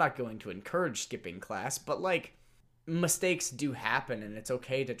 I'm not going to encourage skipping class, but like, mistakes do happen, and it's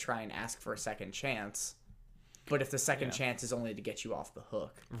okay to try and ask for a second chance. But if the second chance is only to get you off the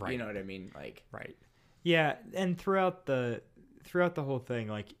hook, Right. you know what I mean? Like, Right. Yeah, and throughout the whole thing,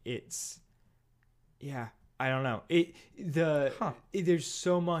 like it's, I don't know. There's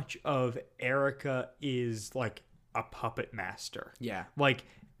so much of Erica is like a puppet master. yeah, Like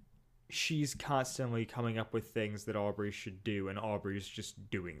she's constantly coming up with things that Aubrey should do, and Aubrey's just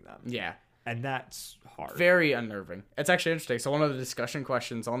doing them. yeah. And that's hard. Very unnerving. It's actually interesting. So one of the discussion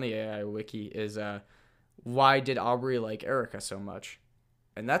questions on the AI wiki is, why did Aubrey like Erica so much?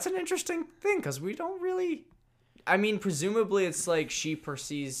 And that's an interesting thing, because we don't really... I mean, presumably it's like she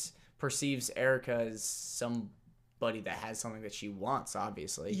perceives Erica as somebody that has something that she wants,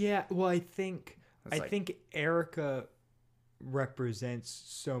 obviously. Yeah, well, I think It's like- think Erica represents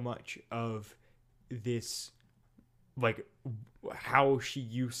so much of this, like how she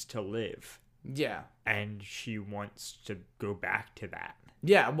used to live, Yeah. and she wants to go back to that.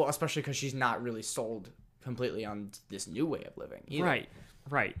 Yeah, well, especially because she's not really sold completely on this new way of living either.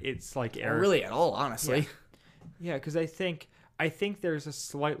 Right. It's like Or Erica. really at all, honestly. Yeah, because I think there's a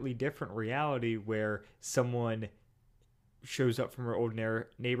slightly different reality where someone shows up from her old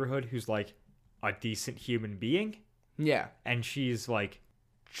neighborhood who's like a decent human being, Yeah. and she's like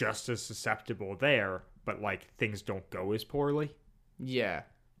just as susceptible there, but like things don't go as poorly. Yeah.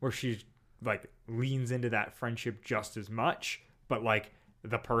 Where she like leans into that friendship just as much, but like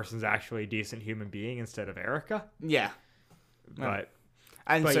the person's actually a decent human being instead of Erica. Yeah. But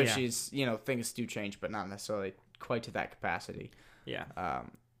And But so yeah. she's, things do change, but not necessarily quite to that capacity. yeah,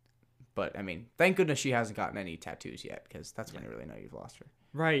 But, I mean, thank goodness she hasn't gotten any tattoos yet, because that's when you really know you've lost her.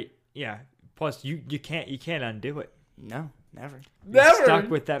 right. Yeah. Plus, you can't undo it. No, never. You're stuck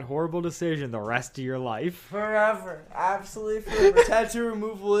with that horrible decision the rest of your life. Forever. Absolutely forever. Tattoo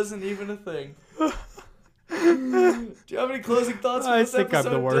removal isn't even a thing. Do you have any closing thoughts for I this think episode,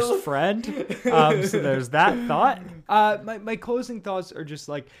 I'm the worst Dylan? friend. So there's that thought. My closing thoughts are just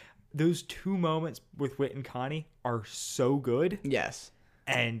like those two moments with Whit and Connie are so good. Yes.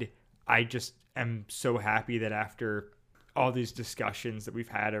 And I just am so happy that after all these discussions that we've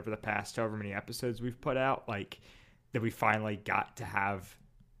had over the past however many episodes we've put out, like that we finally got to have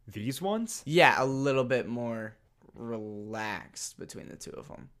these ones. Yeah, a little bit more relaxed between the two of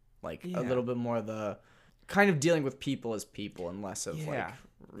them. Like, Yeah. a little bit more the kind of dealing with people as people and less of, Yeah. like,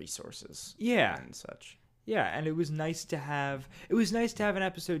 resources. Yeah. And such. Yeah, and it was nice to have an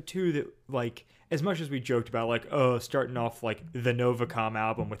episode too that, like, as much as we joked about like, oh, starting off like the Novacom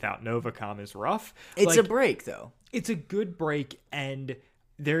album without Novacom is rough. It's like, a break, though. it's a good break, and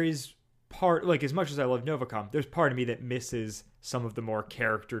there is part, like, as much as I love Novacom, there's part of me that misses some of the more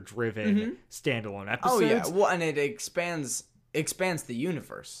character driven standalone episodes. Oh, yeah. Well, and it expands the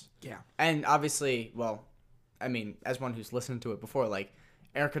universe. Yeah. And obviously, well, I mean, as one who's listened to it before, like,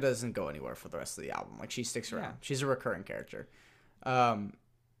 Erica doesn't go anywhere for the rest of the album. Like, she sticks around. Yeah. She's a recurring character. And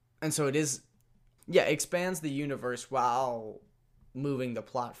so it is, yeah, expands the universe while moving the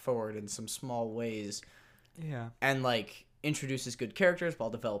plot forward in some small ways. Yeah. And, like, introduces good characters while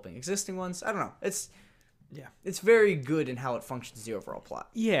developing existing ones. I don't know. It's very good in how it functions the overall plot.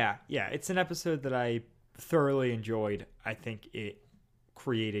 Yeah. It's an episode that I thoroughly enjoyed. I think it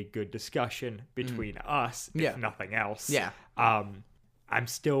created good discussion between us, if nothing else. Yeah. I'm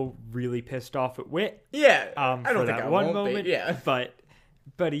still really pissed off at Wit. Yeah. I don't think that one moment. Yeah. But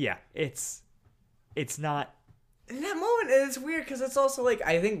yeah, it's not. In that moment, it's weird because it's also like,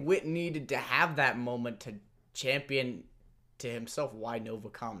 I think Wit needed to have that moment to champion to himself why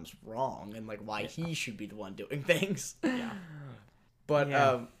Novacom's wrong and, like, why he should be the one doing things. Yeah.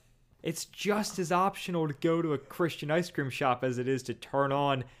 But, it's just as optional to go to a Christian ice cream shop as it is to turn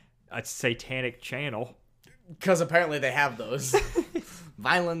on a satanic channel. Because apparently they have those.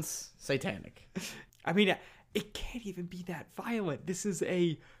 Violence, satanic. I mean, it can't even be that violent. This is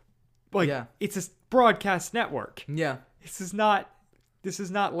it's a broadcast network. Yeah. This is not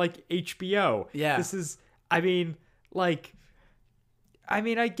like HBO. Yeah. This is, I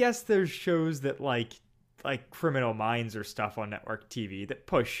guess there's shows that like Criminal Minds or stuff on network TV that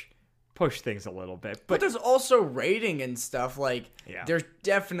push things a little bit. But there's also rating and stuff. Like, Yeah. there's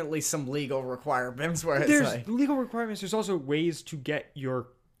definitely some legal requirements where it's There's like... legal requirements. There's also ways to get your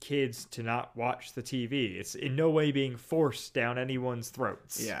kids to not watch the TV. It's in no way being forced down anyone's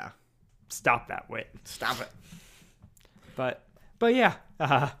throats. Yeah. Stop that, Wit. Stop it. But yeah.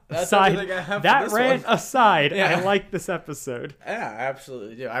 That's everything I have for that this rant one. aside, Yeah. I like this episode. Yeah, I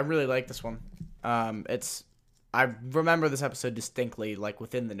absolutely do. I really like this one. I remember this episode distinctly, like,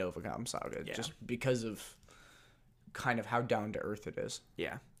 within the Novacom saga, just because of kind of how down to earth it is.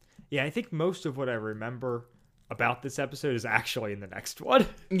 Yeah. I think most of what I remember about this episode is actually in the next one.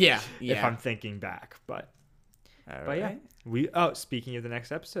 Yeah. If I'm thinking back, but yeah, speaking of the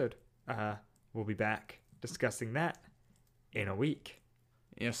next episode, we'll be back discussing that in a week.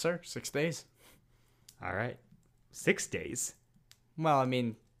 Yes, sir. 6 days. All right. 6 days. Well, I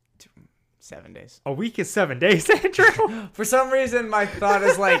mean, 7 days. A week is 7 days, Andrew. For some reason, my thought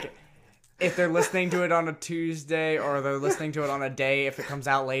is like, if they're listening to it on a Tuesday or they're listening to it on a day, if it comes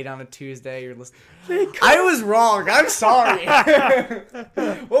out late on a Tuesday, you're listening. I was wrong. I'm sorry.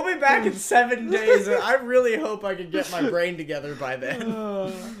 We'll be back in 7 days. And I really hope I can get my brain together by then.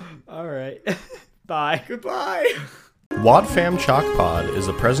 All right. Bye. Goodbye. WadFam Chalk Pod is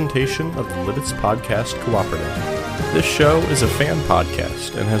a presentation of the Lidditz Podcast Cooperative. This show is a fan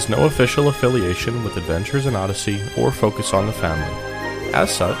podcast and has no official affiliation with Adventures in Odyssey or Focus on the Family.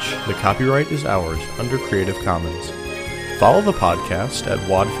 As such, the copyright is ours under Creative Commons. Follow the podcast at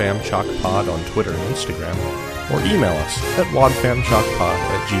WadFamChalkPod on Twitter and Instagram, or email us at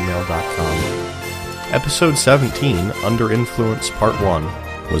wadfamchalkpod@gmail.com. Episode 17, Under Influence Part 1,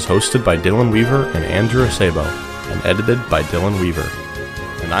 was hosted by Dylan Weaver and Andrew Acebo, and edited by Dylan Weaver.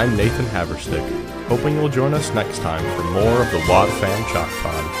 And I'm Nathan Haverstick, hoping you'll join us next time for more of the WadFam Chalk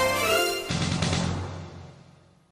Pod.